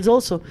teach kids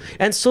also.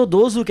 And so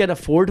those who can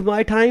afford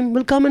my time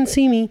will come and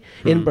see me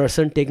in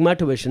person, take my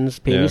tuitions,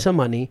 pay me some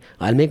money.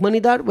 I'll make money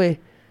that way.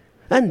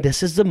 And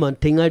this is the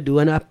thing I do.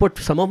 And I put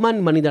some of my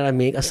money that I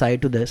make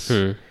aside to this.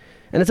 And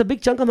it's a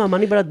big chunk of my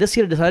money. But this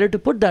year I decided to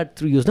put that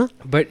through use. No?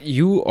 But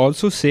you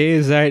also say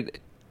is that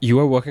you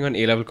are working on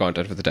A-level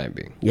content for the time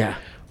being. Yeah.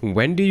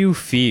 When do you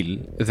feel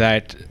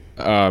that,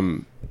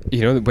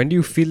 when do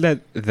you feel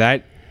that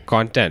that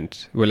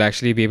content will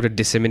actually be able to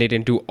disseminate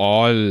into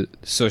all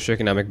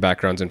socioeconomic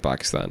backgrounds in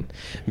Pakistan?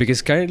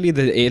 Because currently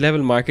the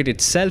A-level market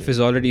itself is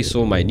already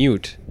so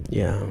minute.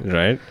 Yeah.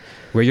 Right?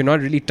 Where you're not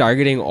really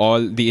targeting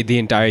all the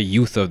entire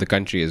youth of the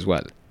country as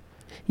well.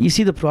 You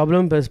see the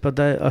problem is,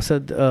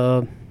 Asad,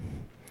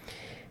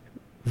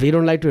 we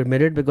don't like to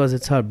admit it because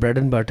it's our bread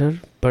and butter,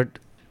 but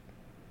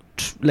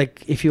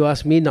like if you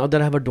ask me, now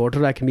that I have a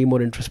daughter, I can be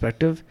more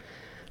introspective.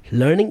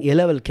 Learning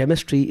A-level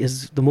chemistry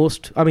is the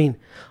most,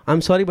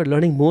 I'm sorry, but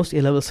learning most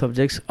A-level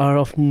subjects are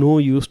of no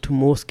use to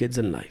most kids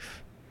in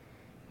life.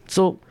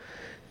 So,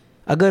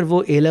 अगर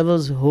वो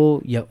A-levels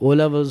हो या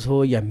O-levels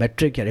हो या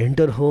metric या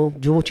inter हो,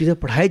 जो वो चीज़ें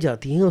पढ़ाई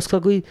जाती हैं, उसका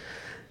कोई,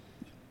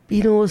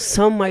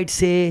 some might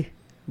say,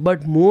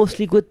 but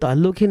mostly कोई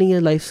ताल्लुक ही नहीं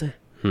है life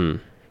से.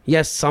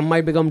 Yes, some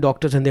might become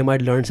doctors and they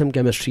might learn some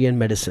chemistry and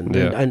medicine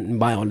and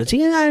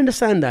biology, and I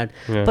understand that.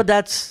 But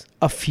that's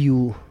a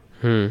few.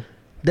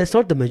 That's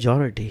not the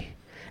majority.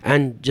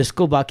 And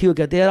जिसको बाकी वो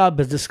कहते हैं यार आप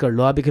business कर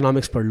लो, आप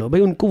economics पढ़ लो,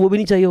 भाई उनको वो भी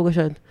नहीं चाहिए होगा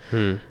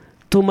शायद.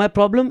 So my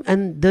problem,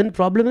 and then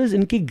problem is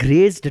इनकी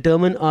grades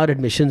determine our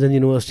admissions in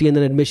university, and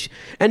then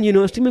and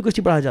university में कुछ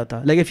नहीं पढ़ा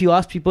जाता. Like if you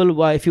ask people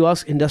why, if you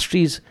ask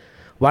industries,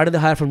 why do they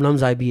hire from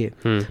LUMS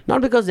IBA?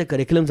 Not because their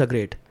curriculums are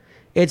great.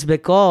 It's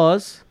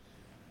because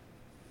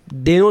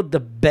they know the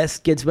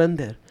best kids went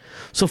there.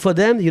 So for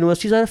them, the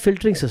universities are a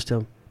filtering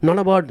system, not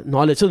about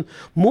knowledge. So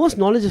most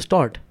knowledge is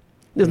taught.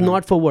 It's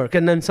not for work.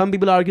 And then some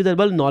people argue that,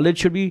 well, knowledge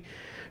should be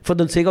for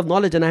the sake of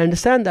knowledge. And I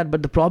understand that.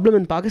 But the problem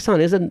in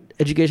Pakistan is that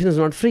education is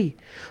not free.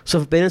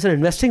 So if parents are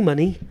investing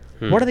money,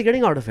 what are they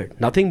getting out of it?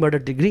 Nothing but a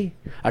degree.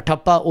 A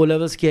thappa,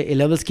 O-levels kiya,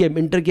 A-levels kiya,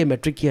 inter kiya,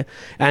 metric kiya.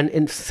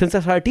 And since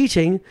I started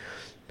teaching,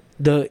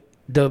 the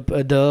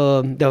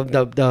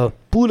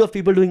pool of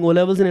people doing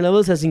O-levels and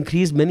A-levels has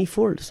increased many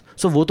folds.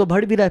 So वो तो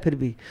बढ़ भी रहा है फिर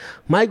भी.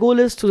 My goal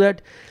is to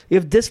that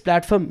if this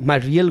platform, my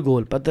real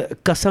goal, but the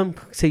कसम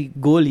से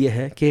goal ये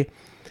है कि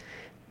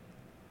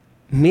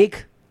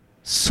make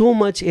so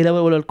much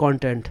A-level O-level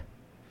content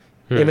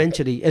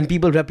eventually, and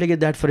people replicate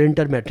that for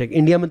inter-metric.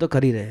 India में तो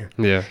कर ही रहे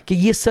हैं कि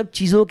ये सब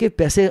चीज़ों के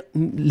पैसे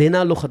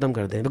लेना लोग ख़त्म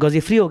कर दें because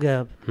ये free हो गया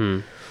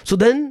अब. So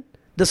then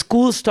the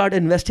schools start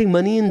investing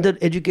money in the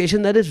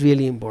education that is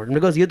really important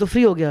because ये तो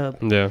free हो गया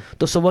अब.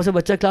 तो सुबह से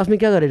बच्चा क्लास में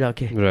क्या करे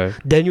जाके?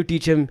 Then you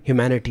teach him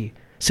humanity,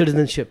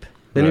 citizenship.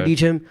 Then you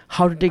teach him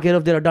how to take care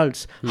of their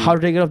adults, how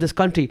to take care of this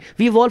country.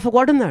 We've all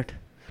forgotten that.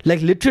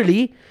 Like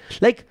literally,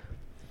 like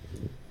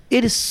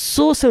it is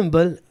so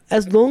simple.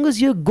 As long as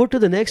you're good to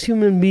the next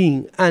human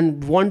being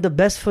and want the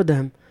best for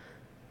them,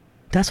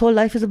 that's all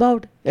life is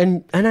about.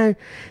 And I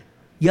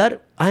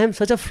am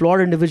such a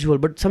flawed individual,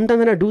 but sometimes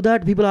when I do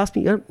that, people ask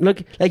me,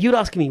 like you're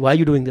asking me, why are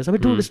you doing this? I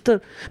mean,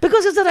 dude,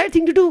 because it's the right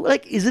thing to do.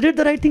 Like, isn't it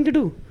the right thing to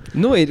do?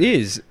 No, it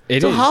is.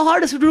 So how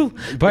hard is it to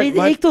do? But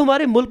एक तो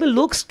हमारे मुल्क में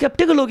लोग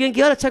skeptical हो गए हैं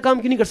कि यार अच्छा काम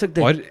क्यों नहीं कर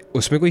सकते? और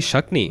उसमें कोई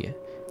शक नहीं है.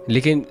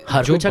 लेकिन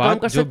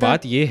जो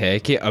बात ये है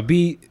कि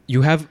अभी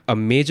you have a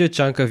major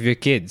chunk of your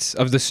kids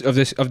of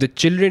the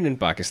children in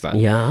Pakistan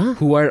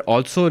who are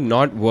also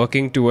not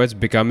working towards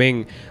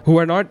becoming, who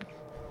are not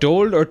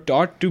told or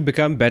taught to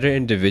become better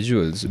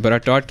individuals, but are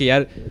taught कि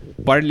यार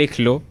पढ़ लिख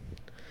लो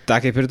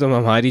ताकि फिर तुम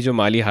हमारी जो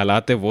माली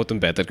हालात है वो तुम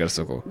बेहतर कर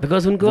सको.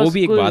 Because उनको वो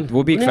भी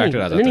एक फैक्टर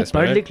आ जाता है.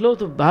 पढ़ लिख लो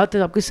तो बात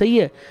है आपकी सही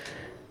है,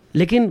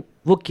 लेकिन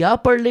वो क्या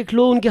पढ़ लिख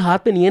लो उनके हाथ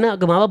में नहीं है ना.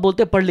 अगर माँ बाप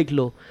बोलते हैं पढ़ लिख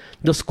लो,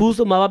 जो स्कूल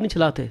तो माँ बाप नहीं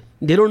चलाते.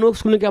 दे डोंट नो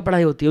स्कूल में क्या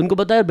पढ़ाई होती है. उनको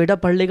पता है बेटा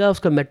पढ़ लेगा,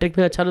 उसका मैट्रिक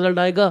में अच्छा रिजल्ट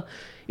आएगा,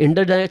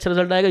 इंटर जाएगा अच्छा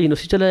रिजल्ट आएगा,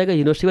 यूनिवर्सिटी चला जाएगा,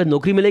 यूनिवर्सिटी में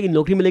नौकरी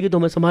मिलेगी तो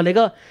हमें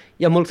संभालेगा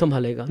या मुल्क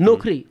संभालेगा.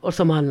 नौकरी और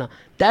संभालना,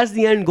 दैट्स द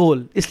एंड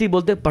गोल. इसलिए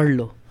बोलते हैं पढ़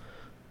लो.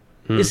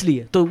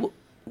 इसलिए तो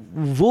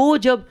वो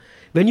जब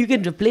when you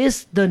can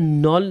replace the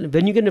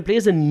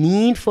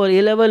need for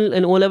A-level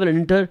and O-level and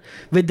inter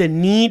with the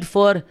need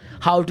for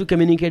how to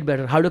communicate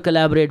better, how to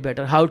collaborate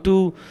better, how to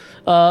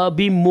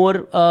be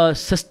more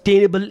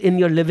sustainable in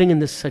your living in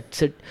this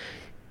set.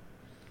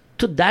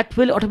 So that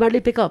will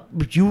automatically pick up.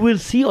 You will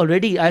see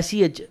already, I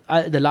see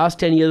the last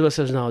 10 years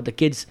versus now, the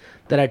kids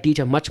that I teach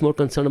are much more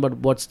concerned about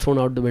what's thrown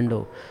out the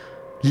window.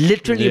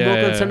 Literally more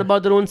concerned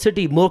about their own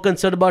city, more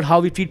concerned about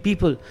how we treat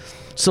people.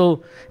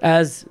 So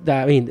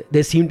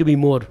they seem to be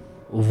more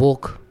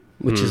woke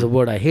which is a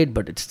word I hate,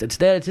 but it's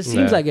there. It just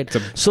seems like it.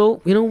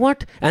 So you know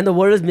what? And the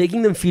world is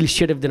making them feel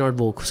shit if they're not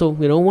woke. So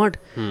you know what?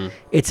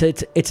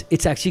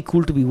 It's actually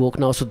cool to be woke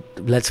now. So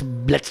let's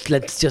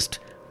just,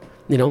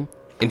 you know,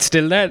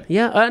 instill that.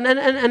 Yeah,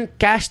 and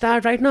cash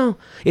that right now.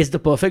 It's the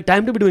perfect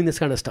time to be doing this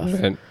kind of stuff.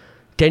 Right.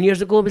 10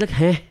 years ago, I'd be like,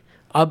 hey,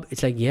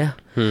 it's like, yeah.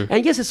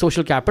 And yes, it's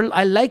social capital.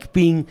 I like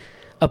being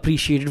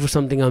appreciated for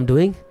something I'm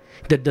doing.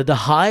 The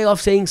high of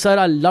saying, sir,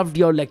 I loved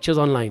your lectures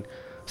online.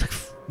 It's like,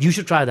 you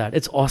should try that.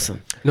 It's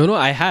awesome. No,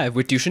 I have.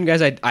 With tuition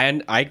guys,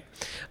 I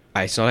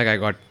it's not like I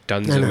got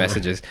tons of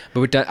messages.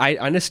 But with I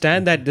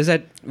understand that there's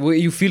that,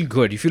 you feel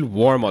good. You feel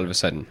warm all of a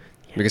sudden.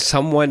 Because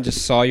someone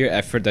just saw your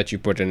effort that you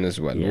put in as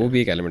well. वो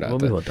भी एक element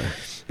आता है.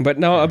 But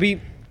now, Abhi,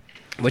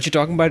 what you're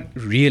talking about,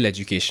 real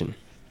education.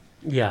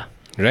 Yeah.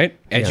 Right?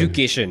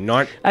 Education,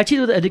 not...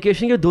 Actually, the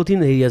education के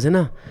 2-3 areas है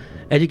ना.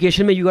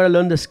 Education में you got to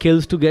learn the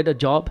skills to get a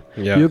job.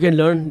 Yeah.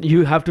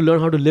 You have to learn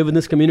how to live in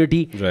this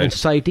community and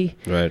society.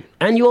 Right.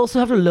 And you also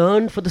have to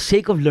learn for the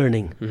sake of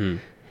learning. Mm-hmm.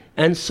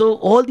 And so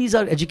all these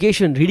are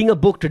education. Reading a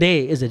book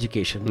today is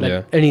education,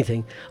 like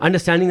anything.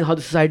 Understanding how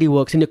the society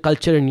works in your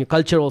culture, and your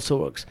culture also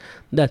works.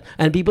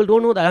 And people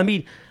don't know that. I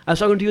mean, I was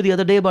talking to you the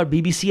other day about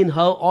BBC and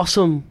how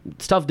awesome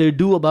stuff they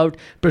do about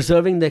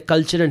preserving their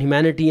culture and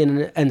humanity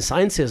and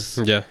sciences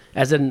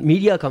as a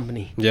media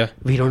company. Yeah.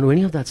 We don't do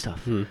any of that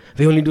stuff.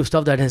 We only do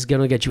stuff that is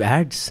going to get you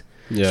ads.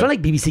 Yeah. It's not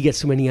like BBC gets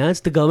too many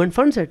ads. The government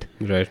funds it.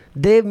 Right.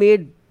 They've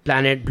made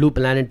Planet, Blue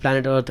Planet,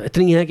 Planet Earth.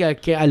 इतनी है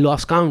कि I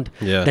lost count.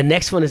 Yeah. The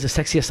next one is the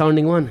sexiest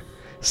sounding one.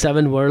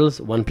 7 worlds,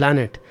 1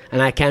 planet.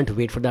 And I can't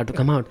wait for that to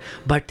come out.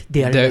 But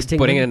they're investing.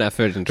 Putting an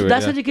effort into it.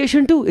 That's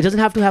education too. It doesn't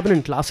have to happen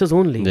in classes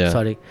only. Yeah.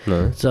 Sorry.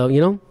 No. So, you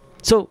know.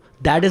 So,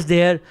 that is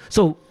there.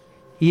 So,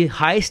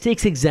 high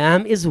stakes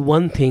exam is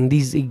one thing.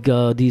 These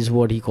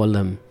what do you call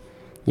them?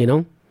 You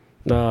know?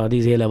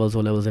 These A-levels,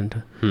 O-levels.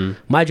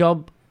 My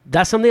job,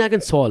 that's something I can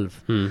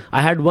solve.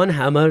 I had one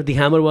hammer. The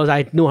hammer was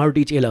I know how to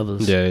teach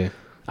A-levels. Yeah.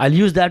 I'll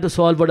use that to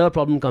solve whatever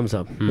problem comes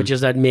up, which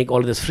is that make all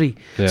of this free.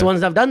 Yeah. So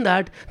once I've done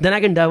that, then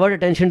I can divert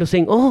attention to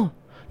saying, oh,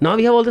 now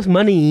we have all this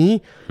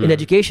money in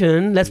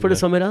education. Let's put it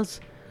somewhere else.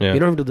 Yeah. We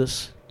don't have to do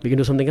this. We can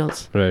do something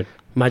else. Right.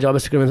 My job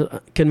is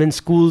to convince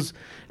schools.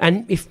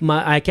 And if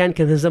I can't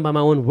convince them by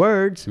my own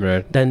words,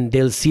 then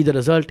they'll see the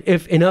result.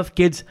 If enough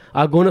kids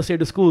are going to say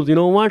to schools, you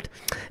know what,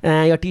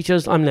 your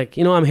teachers, I'm like,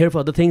 I'm here for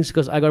other things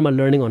because I got my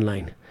learning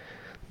online.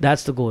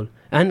 That's the goal.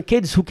 And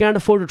kids who can't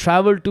afford to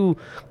travel to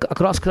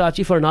across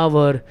Karachi for an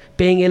hour,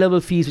 paying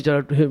A-level fees, which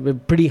are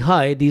pretty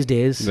high these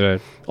days.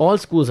 Right. All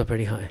schools are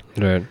pretty high.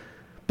 Right.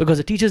 Because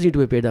the teachers need to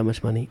be paid that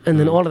much money. And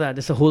then all of that.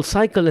 It's a whole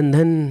cycle. And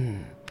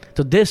then...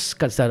 So this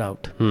cuts that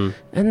out. And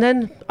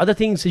then other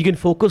things you can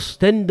focus.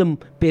 Then the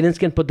parents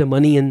can put their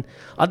money in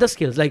other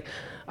skills. Like,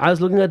 I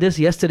was looking at this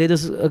yesterday.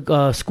 There's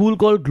a school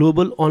called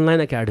Global Online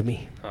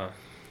Academy.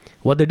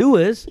 What they do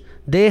is,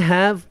 they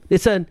have...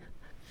 It's a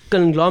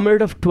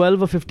conglomerate of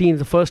 12 or 15,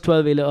 the first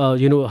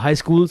 12 high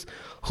schools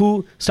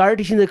who started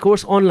teaching the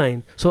course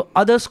online. So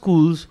other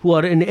schools who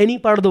are in any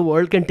part of the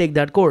world can take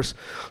that course.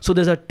 So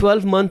there's a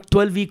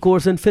 12-week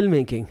course in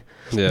filmmaking.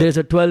 Yeah. There's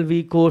a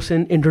 12-week course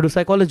in intro to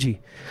psychology.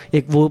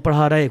 Ek wo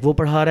padha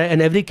raha hai,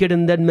 and every kid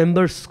in that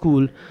member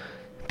school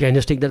can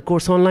just take that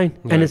course online.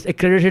 Right. And it's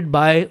accredited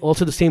by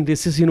also the same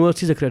places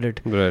universities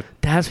accredit. Right.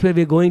 That's where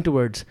we're going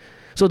towards.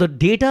 So the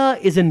data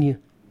is in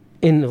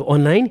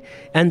online,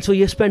 and so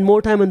you spend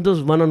more time in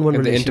those one-on-one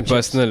relationships. The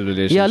interpersonal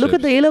relationships. Yeah, look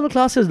at the A-level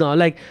classes now.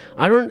 Like,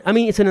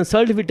 it's an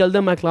insult if we tell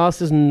them my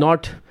class is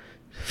not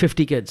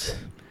 50 kids.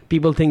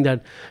 People think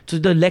that. So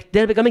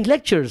they're becoming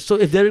lectures. So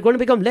if they're going to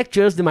become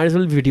lectures, they might as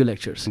well be video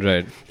lectures.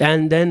 Right.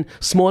 And then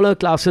smaller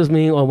classes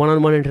or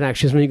one-on-one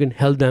interactions when you can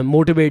help them,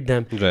 motivate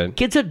them. Right.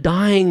 Kids are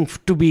dying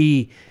to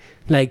be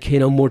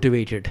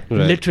motivated.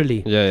 Right.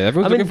 Literally. Yeah,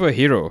 everyone's looking for a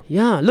hero.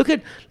 Yeah, look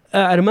at...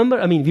 I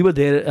remember, we were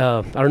there,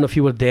 I don't know if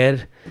you were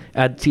there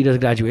at Cedar's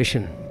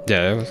graduation.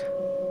 Yeah, it was.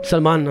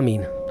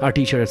 Salman, our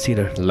teacher at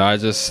Cedar.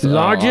 Largest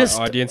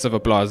audience of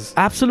applause.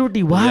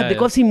 Absolutely. Why?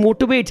 Because he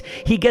motivates.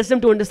 He gets them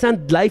to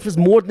understand life is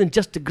more than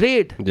just a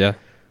grade. Yeah.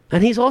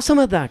 And he's awesome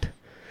at that.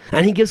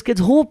 And he gives kids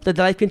hope that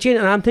life can change.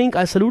 And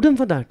I salute him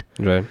for that.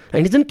 Right.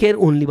 And he doesn't care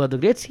only about the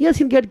grades. Yes,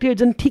 he'll get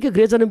grades. And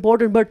grades are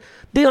important, but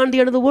they aren't the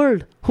end of the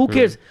world. Who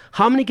cares?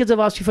 How many kids have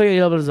asked you for your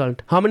A-level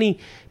result? How many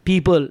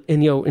people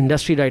in your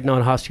industry right now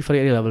have asked you for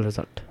your A-level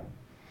result?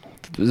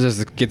 Just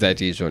the kids I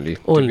teach only.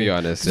 To be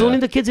honest. It's only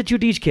the kids that you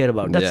teach care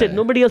about. That's it.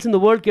 Nobody else in the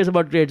world cares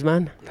about grades,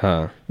 man.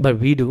 But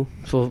we do.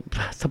 So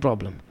that's the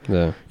problem.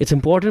 Yeah. It's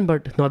important,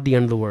 but not the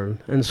end of the world.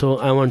 And so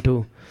I want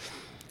to...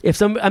 I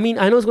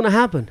know it's going to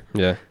happen.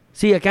 Yeah.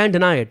 See, I can't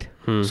deny it.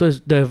 So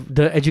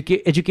the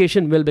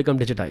education will become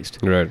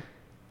digitized. Right.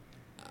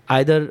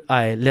 Either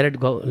I let it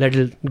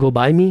go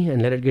by me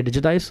and let it get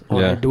digitized,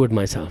 or I do it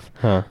myself.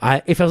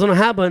 If it's going to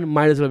happen,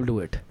 might as well do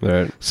it.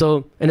 Right.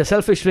 So in a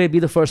selfish way, be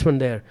the first one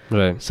there.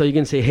 Right. So you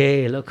can say,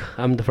 hey, look,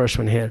 I'm the first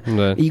one here.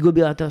 Right. Ego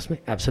bhi aata usme?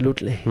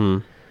 Absolutely.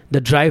 The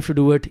drive to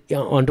do it,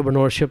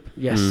 entrepreneurship,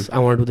 yes, I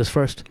want to do this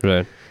first.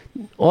 Right.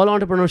 all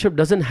entrepreneurship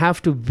doesn't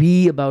have to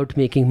be about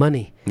making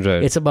money.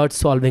 Right. It's about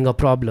solving a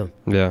problem.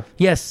 Yeah.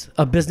 Yes,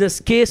 a business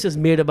case is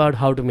made about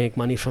how to make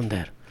money from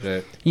there.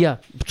 Right. Yeah.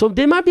 So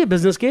there might be a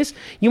business case.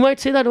 You might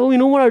say that, oh, you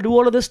know what, I'll do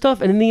all of this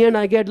stuff. And in the end,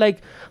 I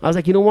was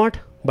like, you know what?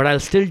 But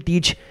I'll still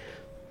teach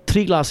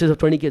 3 classes of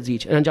 20 kids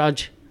each and I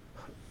charge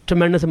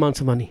tremendous amounts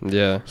of money.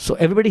 Yeah. So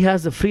everybody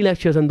has the free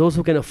lectures, and those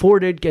who can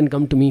afford it can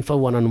come to me for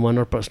one-on-one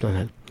or personal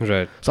help.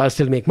 Right. So I'll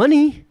still make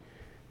money,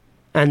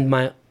 and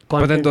my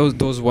content. But then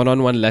those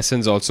one-on-one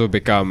lessons also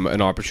become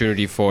an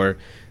opportunity for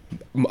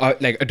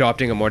like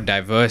adopting a more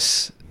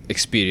diverse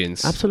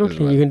experience. Absolutely.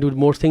 as well. You can do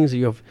more things.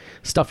 You have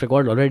stuff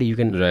recorded already. You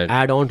can Right.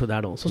 add on to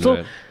that also. So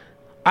Right.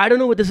 I don't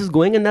know where this is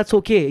going, and that's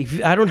okay.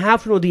 I don't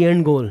have to know the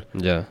end goal.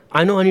 Yeah.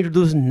 I know I need to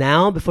do this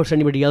now before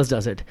anybody else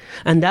does it.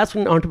 And that's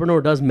what an entrepreneur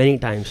does many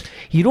times.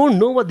 You don't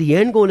know what the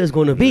end goal is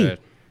going to be. Right.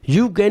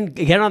 You can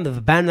get on the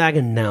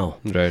bandwagon now.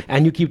 Right.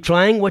 And you keep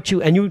trying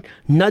and you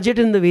nudge it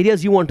in the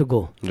areas you want to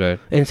go. Right.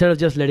 Instead of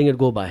just letting it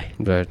go by.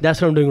 Right.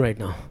 That's what I'm doing right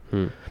now.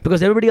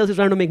 Because everybody else is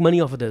trying to make money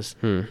off of this.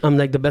 I'm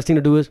like, the best thing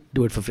to do is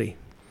do it for free.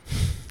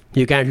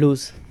 You can't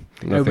lose.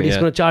 Everybody's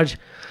going to charge,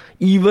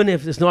 even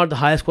if it's not the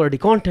highest quality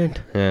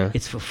content, Yeah.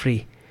 it's for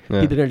free.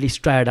 Yeah. People can at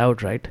least try it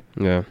out, right?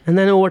 Yeah. And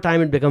then over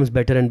time, it becomes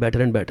better and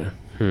better and better.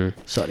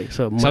 Sorry.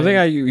 So Something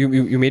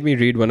you made me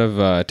read one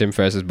of Tim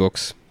Ferriss's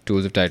books,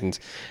 Tools of Titans,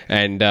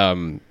 and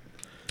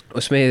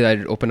usme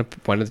I opened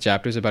up one of the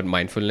chapters about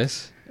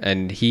mindfulness,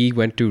 and he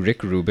went to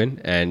Rick Rubin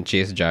and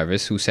Chase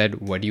Jarvis, who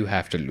said, "What do you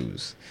have to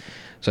lose?"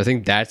 So I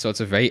think that's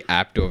also very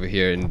apt over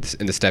here in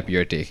the step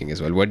you're taking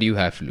as well. What do you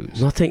have to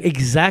lose? nothing.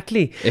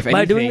 Exactly. If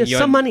By doing anything, this,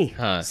 some money.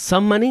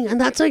 Some money. And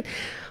that's like,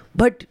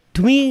 but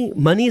to me,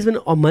 money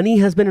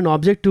has been an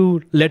object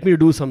to let me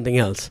do something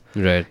else.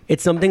 Right.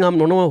 It's something I'm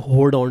not going to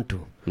hold on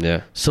to.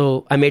 Yeah.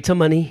 So I made some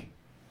money.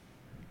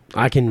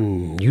 I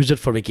can use it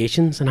for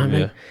vacations. And I'm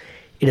like,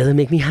 it doesn't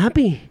make me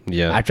happy.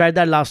 Yeah. I tried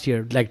that last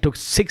year. Like took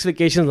 6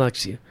 vacations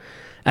last year.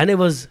 And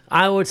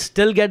I would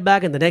still get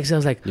back. And the next day I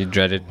was like, You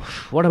dread it.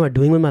 what am I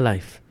doing with my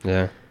life?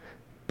 Yeah.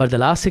 But the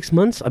last 6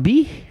 months,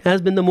 Abhi has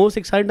been the most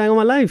exciting time of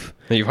my life.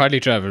 You've hardly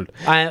traveled.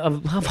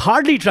 I've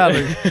hardly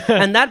traveled.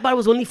 And that part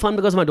was only fun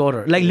because of my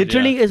daughter. Like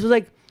literally, it was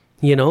like,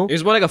 you know. It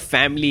was more like a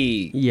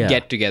family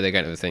get together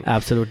kind of a thing.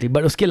 Absolutely.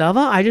 But uske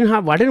alawa, I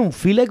didn't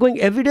feel like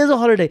going. Every day is a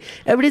holiday.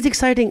 Every day is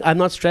exciting. I'm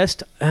not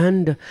stressed.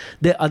 And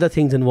there are other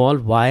things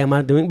involved. Why am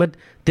I doing? But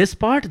this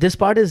part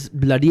is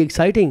bloody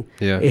exciting.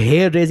 Yeah.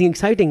 Hair-raising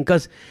exciting.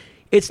 Because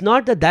it's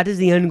not that is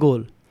the end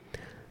goal.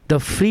 The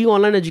free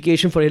online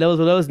education for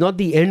A-levels is not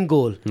the end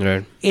goal.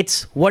 Right.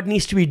 It's what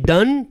needs to be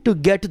done to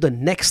get to the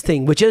next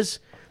thing, which is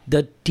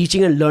the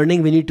teaching and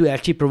learning we need to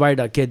actually provide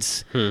our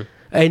kids.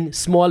 In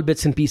small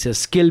bits and pieces,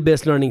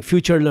 skill-based learning,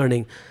 future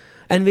learning.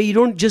 And where you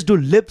don't just do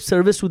lip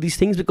service to these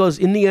things because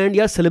in the end,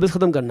 syllabus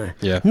khatam karna hai.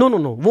 Yeah. No.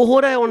 Wo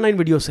ho raha hai online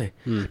video se.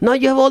 Now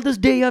you have all this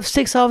day, you have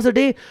 6 hours a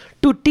day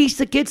to teach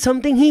the kid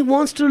something he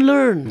wants to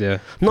learn. Yeah.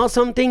 Not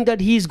something that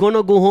he's going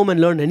to go home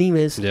and learn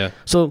anyways. Yeah.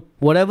 So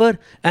whatever.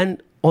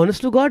 And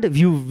honest to God, if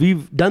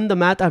we've done the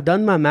math, I've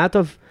done my math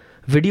of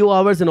video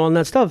hours and all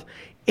that stuff.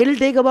 It'll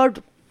take about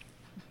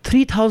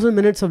 3,000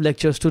 minutes of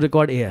lectures to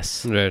record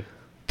AS. Right.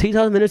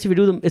 3,000 minutes if you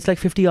do them, it's like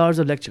 50 hours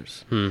of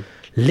lectures.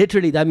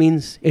 Literally, that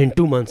means in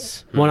 2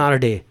 months, 1 hour a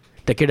day,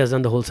 the kid has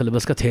done the whole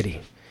syllabus ka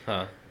theory.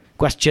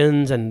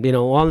 Questions and,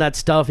 all that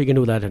stuff. You can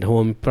do that at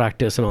home,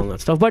 practice and all that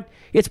stuff. But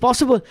it's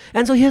possible.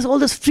 And so he has all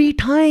this free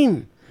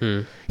time.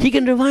 He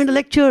can rewind a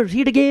lecture,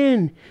 read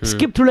again,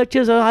 skip through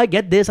lectures. Oh, I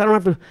get this. I don't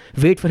have to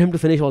wait for him to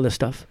finish all this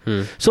stuff.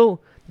 So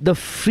the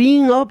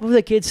freeing up of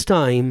the kid's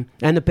time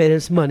and the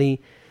parents'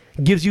 money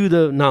gives you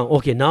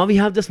now we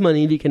have this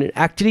money, we can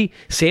actually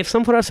save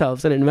some for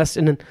ourselves and invest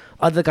in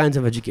other kinds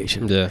of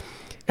education. Yeah.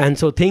 And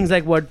so things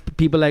like what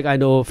people like I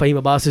know Fahim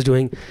Abbas is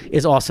doing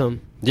is awesome.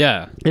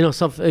 Yeah.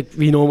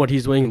 We know what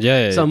he's doing.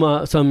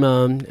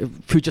 Some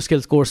future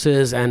skills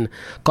courses and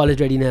college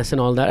readiness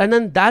and all that. And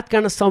then that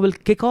kind of stuff will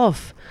kick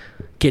off.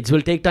 Kids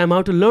will take time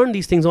out to learn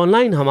these things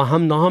online.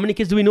 How many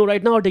kids do we know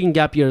right now are taking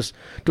gap years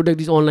to take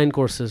these online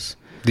courses?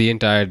 The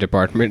entire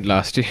department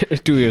last year,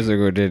 2 years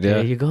ago did, yeah.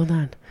 There you go,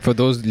 then. For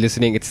those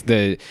listening, it's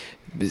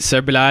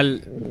Sir Bilal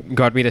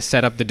got me to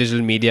set up the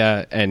digital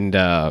media and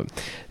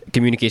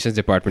communications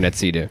department at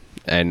Cedar.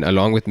 And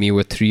along with me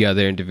were 3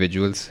 other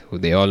individuals who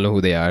they all know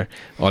who they are,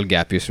 all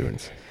gap year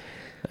students.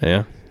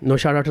 Yeah. No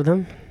shout out to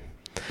them?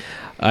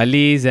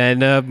 Ali,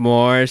 Zainab,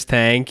 Morse,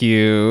 thank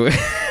you.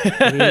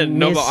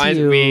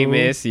 We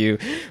miss you.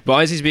 But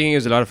honestly speaking, it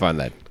was a lot of fun,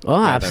 lad.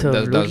 Oh,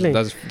 absolutely.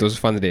 Those were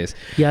fun days.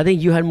 Yeah, I think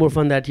you had more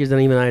fun that year than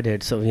even I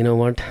did. So you know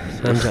what?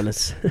 I'm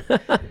jealous.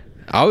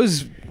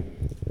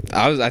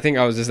 I think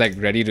I was just like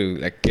ready to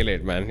like kill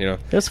it, man. It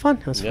was fun.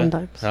 It was fun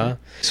times.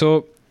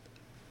 So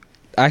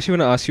I actually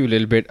want to ask you a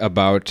little bit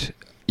about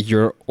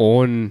your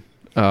own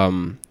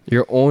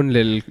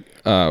little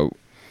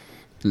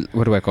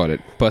what do I call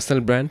it?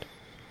 Personal brand.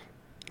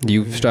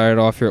 You've started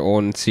off your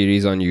own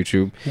series on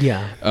YouTube.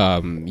 Yeah.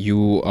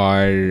 You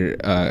are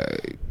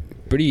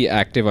pretty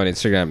active on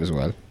Instagram as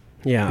well.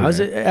 Yeah.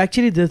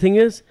 Actually, the thing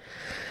is,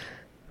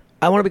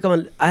 I want to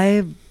become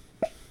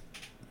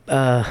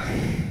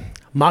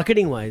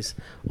marketing wise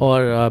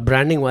or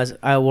branding wise,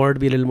 I wanted to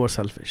be a little more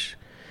selfish.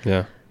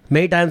 Yeah.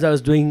 Many times I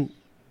was doing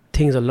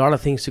a lot of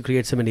things to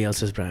create somebody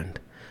else's brand.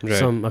 Right.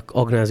 Some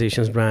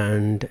organization's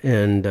brand,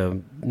 and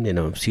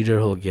Cedar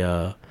ho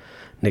gaya,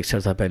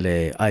 Nexter tha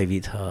pehle, Ivy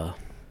tha,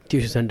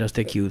 tuition centers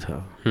the Q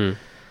tha.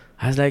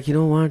 I was like, you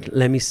know what?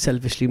 Let me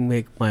selfishly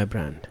make my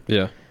brand.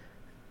 Yeah.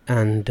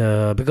 And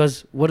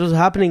because what was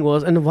happening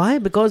was, and why?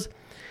 Because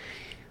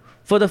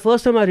for the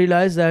first time I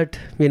realized that,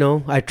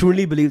 I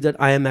truly believe that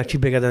I am actually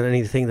bigger than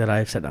anything that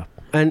I've set up.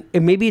 And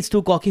maybe it's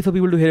too cocky for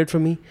people to hear it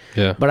from me.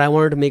 Yeah. But I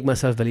wanted to make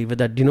myself believe it,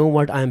 that, you know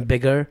what? I'm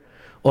bigger,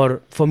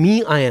 or for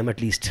me, I am at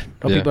least.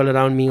 Or people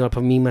around me, or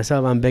for me,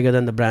 myself, I'm bigger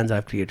than the brands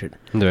I've created.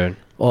 Right.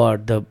 Or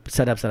the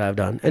setups that I've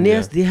done. And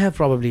yes, they have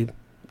probably...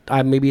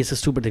 maybe it's a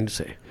stupid thing to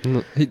say.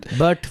 No,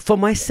 but for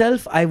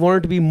myself, I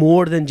wanted to be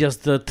more than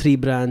just the 3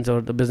 brands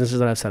or the businesses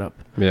that I've set up.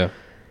 Yeah.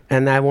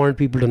 And I wanted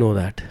people to know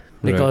that.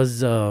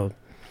 Because, and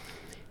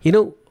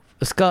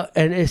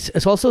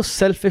it's also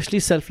selfishly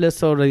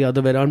selfless, or the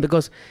other way around,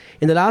 because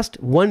in the last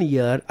 1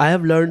 year, I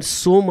have learned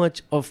so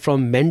much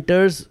from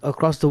mentors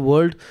across the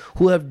world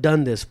who have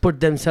done this, put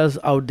themselves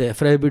out there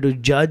for everybody to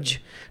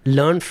judge,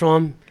 learn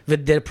from,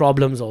 with their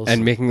problems also.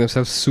 And making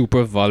themselves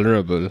super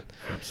vulnerable.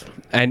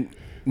 Absolutely. And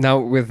now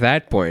with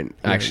that point,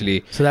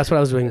 actually... So that's what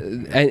I was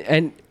doing.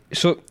 And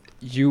so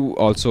you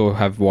also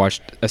have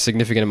watched a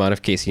significant amount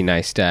of Casey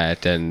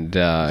Neistat and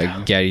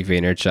Gary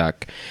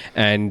Vaynerchuk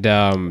and...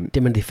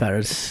 Timothy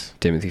Ferriss,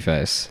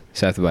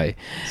 Seth Bhai.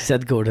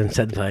 Seth Godin,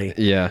 Seth Bhai.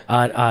 Yeah.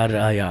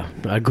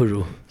 Our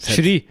guru.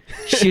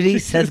 Shri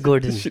Seth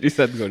Godin. Shri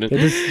Seth Godin.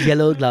 With his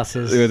yellow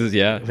glasses.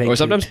 Yeah. Very Or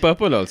sometimes cute.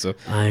 purple also.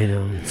 I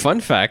know.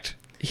 Fun fact,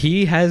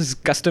 he has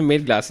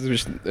custom-made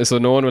glasses, so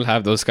no one will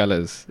have those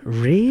colors.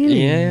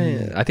 Really?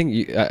 Yeah. I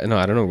think no,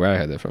 I don't know where I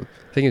had that from.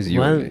 I think it's you.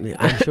 Well, only.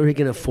 I'm sure he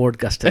can afford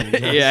custom.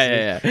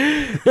 Yeah.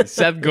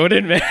 Seth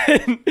Godin,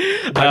 man.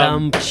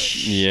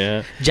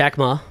 Yeah. Jack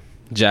Ma.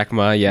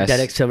 Yes.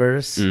 Derek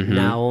Sivers.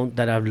 Now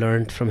that I've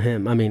learned from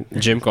him. I mean,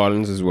 Jim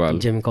Collins as well.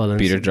 Jim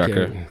Collins. Peter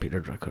Drucker. Peter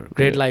Drucker.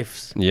 Great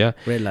lives. Yeah.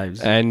 Great lives.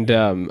 And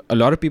a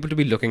lot of people to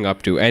be looking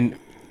up to. And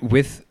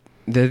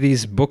there are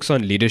these books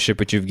on leadership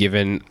which you've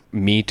given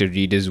me to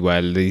read as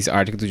well, these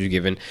articles you've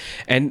given,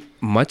 and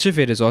much of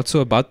it is also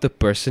about the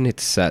person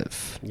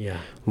itself. Yeah.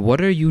 What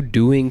are you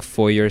doing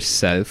for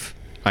yourself?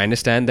 I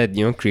understand that,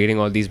 creating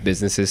all these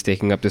businesses,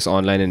 taking up this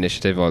online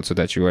initiative also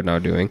that you are now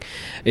doing,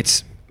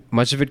 it's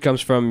much of it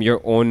comes from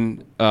your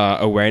own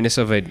awareness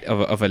of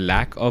a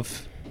lack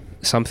of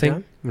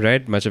something.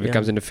 Right, much of it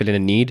comes in to fill in a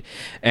need,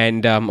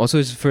 and also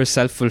is for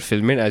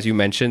self-fulfillment, as you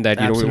mentioned that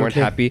we weren't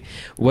happy.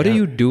 What are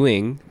you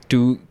doing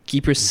to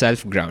keep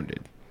yourself grounded?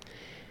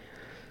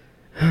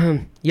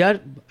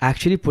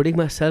 Actually putting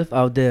myself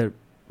out there.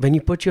 When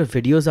you put your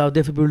videos out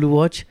there for people to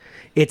watch,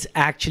 it's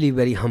actually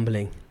very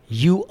humbling.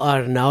 You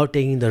are now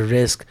taking the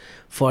risk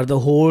for the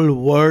whole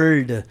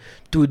world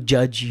to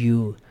judge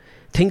you.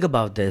 Think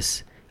about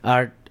this.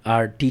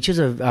 Our teachers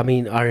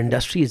our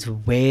industry is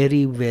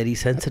very, very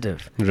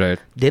sensitive. Right.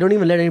 They don't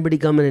even let anybody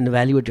come in and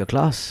evaluate your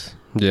class.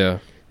 Yeah.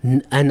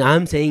 And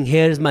I'm saying,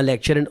 here's my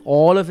lecture and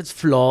all of its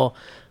flaw,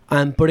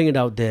 I'm putting it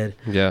out there.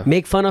 Yeah.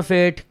 Make fun of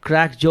it,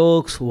 crack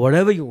jokes,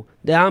 whatever you...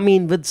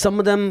 with some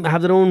of them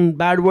have their own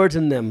bad words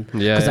in them.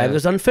 Yeah. Because I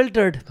was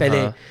unfiltered.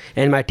 Pehle.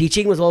 And my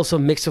teaching was also a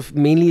mix of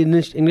mainly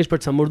English,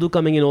 but some Urdu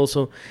coming in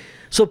also.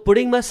 So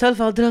putting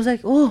myself out there, I was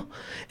like, oh.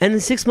 And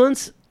in 6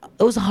 months...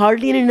 It was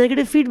hardly any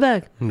negative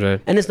feedback.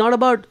 Right. And it's not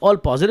about all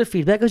positive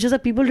feedback. It's just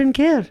that people didn't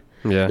care.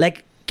 Yeah.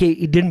 Like,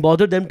 it didn't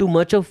bother them too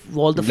much of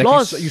all the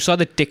flaws. You saw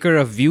the ticker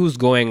of views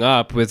going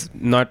up with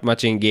not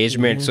much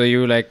engagement. Yeah. So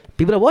you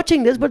people are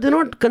watching this, but they're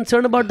not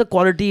concerned about the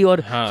quality or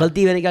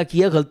galti maine kya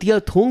kiya,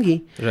 galtiyan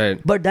hongi.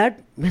 Right. But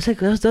it's like,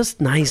 that's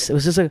nice. It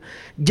was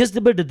just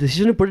the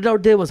decision to put it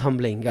out there was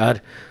humbling.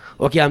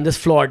 Okay, I'm just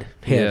flawed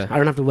here. Yeah. I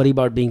don't have to worry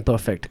about being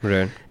perfect.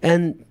 Right.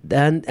 And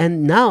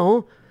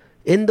now...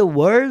 in the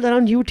world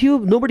around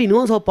YouTube, nobody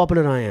knows how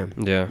popular I am.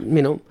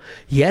 Yeah.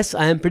 Yes,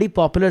 I am pretty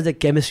popular as a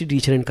chemistry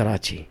teacher in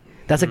Karachi.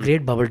 That's a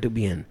great bubble to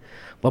be in.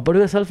 But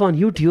putting yourself on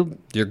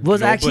YouTube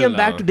was actually, I'm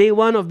back to day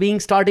one of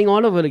starting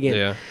all over again.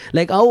 Yeah.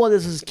 Like,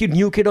 this is cute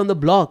new kid on the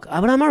block.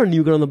 But I'm not a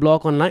new kid on the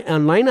block.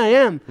 Online I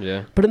am.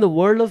 Yeah. But in the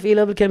world of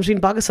A-level chemistry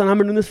in Pakistan, I've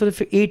been doing this for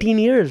 18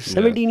 years,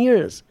 17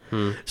 years.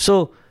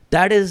 So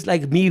that is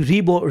like me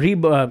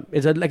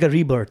it's like a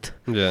rebirth.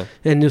 Yeah.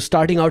 And you're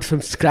starting out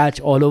from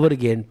scratch all over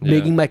again,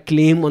 making my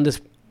claim on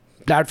this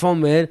platform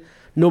where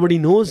nobody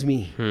knows me.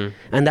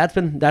 And that's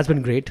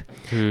been great.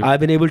 I've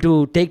been able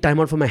to take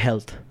time out for my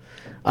health.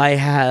 I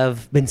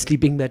have been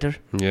sleeping better.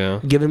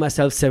 Yeah. Given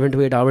myself 7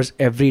 to 8 hours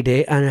every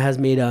day, and it has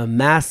made a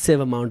massive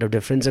amount of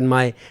difference in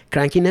my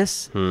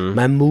crankiness,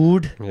 my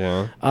mood.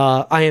 Yeah.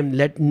 I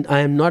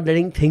am not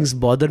letting things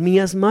bother me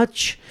as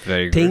much.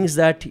 Very good. Things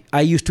that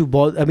I used to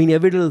bother.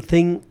 Every little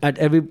thing at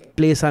every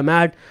place I'm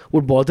at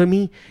would bother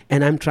me,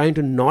 and I'm trying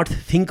to not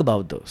think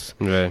about those.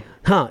 Right.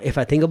 If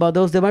I think about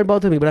those, they might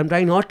bother me, but I'm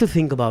trying not to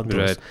think about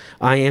those. Right.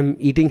 I am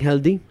eating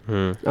healthy.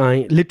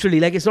 I literally,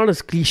 like, it's not a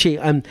cliche.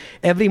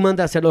 Every month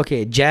I said,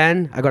 okay,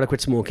 Jan, I gotta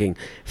quit smoking.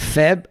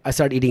 Feb, I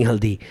started eating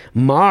healthy.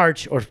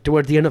 March, or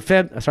towards the end of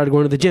Feb, I started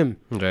going to the gym.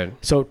 Right.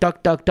 So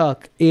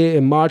tuck.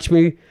 In March,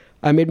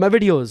 I made my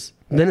videos.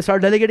 Then I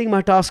started delegating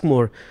my task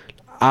more.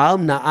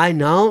 I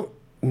now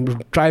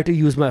try to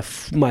use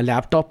my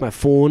laptop, my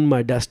phone,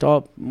 my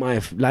desktop, my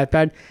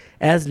iPad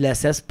as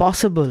less as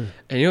possible.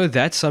 And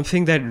that's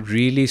something that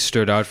really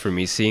stood out for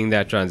me, seeing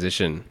that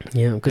transition.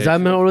 Yeah, because I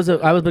was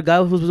the guy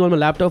who was on my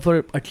laptop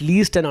for at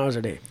least 10 hours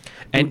a day.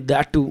 And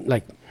that too,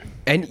 like...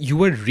 And you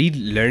were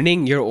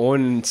relearning your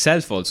own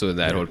self also in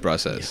that whole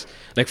process.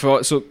 Like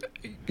for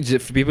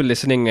people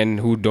listening and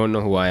who don't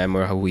know who I am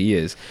or who he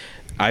is,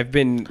 I've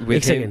been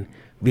with him.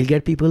 We'll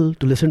get people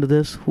to listen to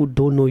this who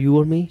don't know you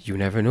or me. You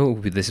never know.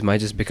 This might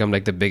just become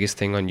like the biggest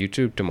thing on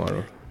YouTube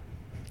tomorrow.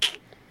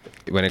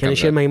 Can I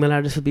share my email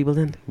address with people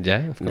then?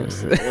 Yeah, of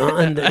course.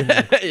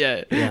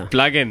 Yeah.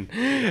 Plug in.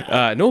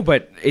 No,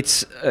 but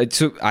it's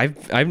so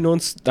I've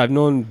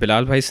known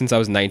Bilal bhai since I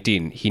was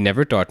 19. He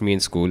never taught me in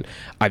school.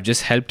 I've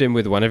just helped him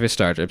with one of his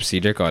startups,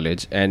 Cedar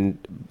College, and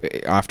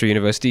after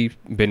university,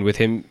 been with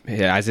him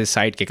as his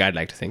sidekick. I'd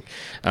like to think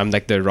I'm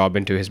like the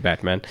Robin to his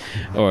Batman,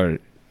 or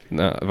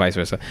vice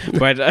versa.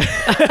 But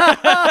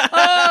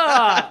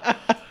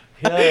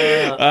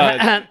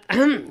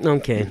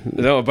okay.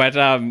 No, but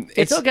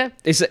it's okay.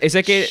 It's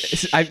okay.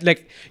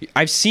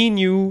 I've seen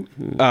you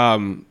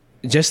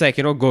just like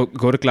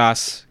go to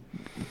class,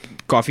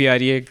 coffee आ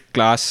रही है,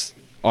 class,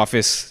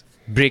 office,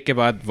 break के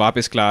बाद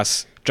वापस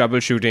class,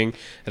 troubleshooting,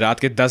 रात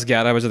के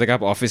 10-11 बजे तक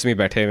आप ऑफिस में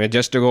बैठे हुए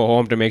just to go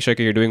home to make sure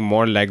that you're doing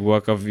more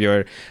legwork of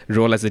your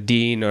role as a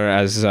dean or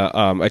as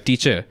a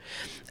teacher,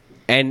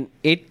 and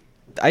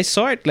I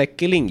saw it like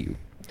killing you.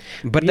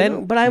 But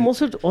but I'm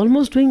also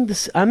almost doing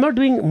this. I'm not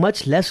doing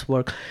much less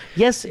work.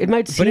 Yes, it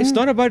might seem. But it's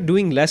not about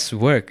doing less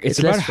work. It's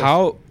about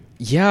how.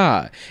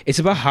 Yeah, it's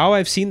about how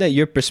I've seen that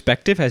your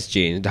perspective has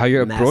changed, how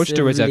your approach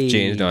towards have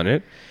changed on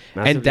it,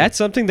 and that's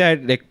something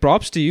that like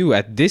props to you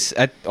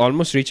at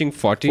almost reaching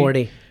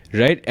 40,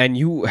 right? And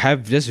you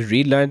have just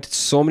relearned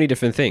so many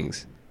different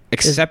things.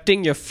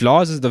 Accepting your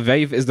flaws is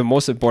the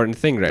most important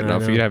thing right now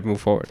for you to have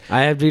moved forward.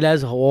 I have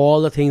realized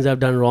all the things I've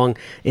done wrong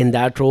in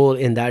that role,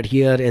 in that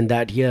here, in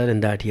that here,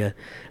 in that here.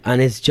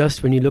 And it's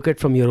just when you look at it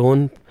from your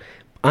own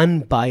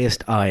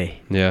unbiased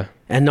eye. Yeah.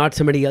 And not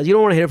somebody else. You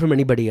don't want to hear from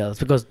anybody else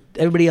because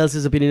everybody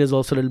else's opinion is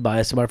also a little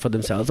biased about for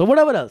themselves or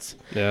whatever else.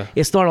 Yeah.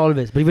 It's not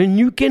always. But when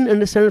you can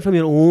understand it from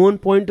your own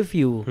point of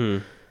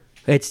view,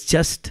 it's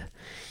just...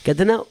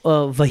 कहते हैं ना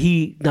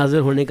वही नाज़र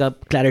होने का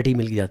clarity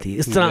मिल जाती है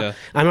इस तरह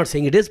I am not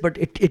saying it is but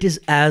it is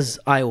as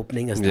I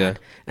opening as that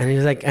and it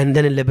is like and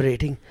then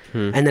liberating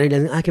and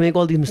then I can make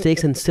all these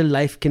mistakes and still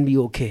life can be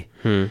okay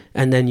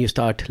and then you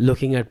start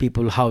looking at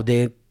people how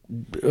they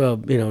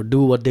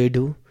do what they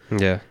do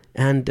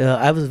and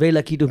I was very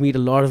lucky to meet a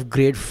lot of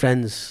great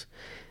friends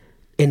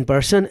in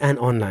person and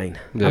online.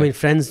 I mean,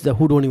 friends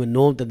who don't even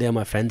know that they're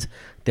my friends.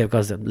 They're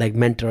because like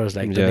mentors,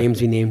 like the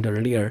names we named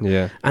earlier.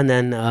 Yeah. And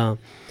then,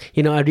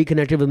 I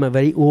reconnected with my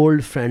very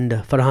old friend,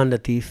 Farhan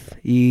Latif.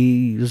 He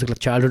was like a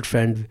childhood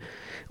friend.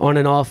 On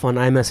and off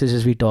on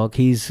iMessages we talk.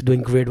 He's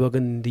doing great work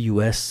in the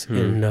US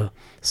in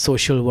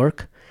social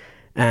work.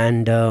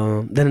 And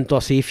then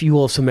Tausif, you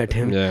also met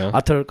him.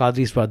 Athar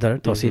Qadri's brother,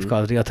 Tausif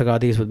Qadri. Athar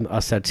Qadri is with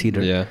us at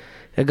Cedar.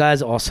 The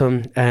guy's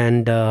awesome.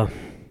 And,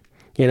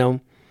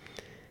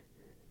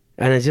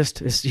 and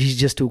he's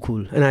just too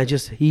cool. And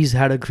he's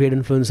had a great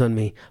influence on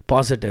me.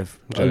 Positive.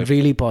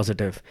 Really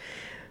positive.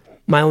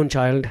 My own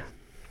child,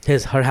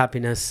 her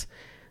happiness,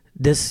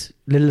 this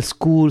little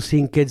school,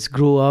 seeing kids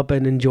grow up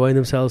and enjoy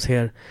themselves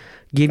here,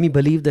 gave me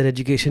belief that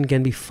education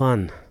can be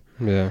fun.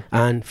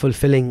 And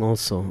fulfilling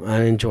also,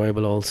 and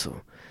enjoyable also.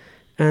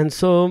 And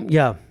so,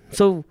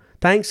 so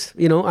thanks.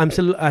 I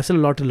still have a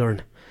lot to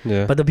learn.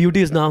 But the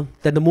beauty is now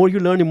that the more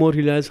you learn, the more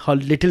you realize how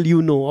little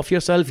you know of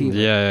yourself even.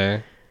 Yeah.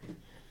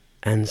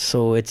 And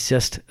so it's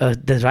just,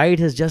 the ride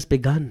has just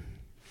begun.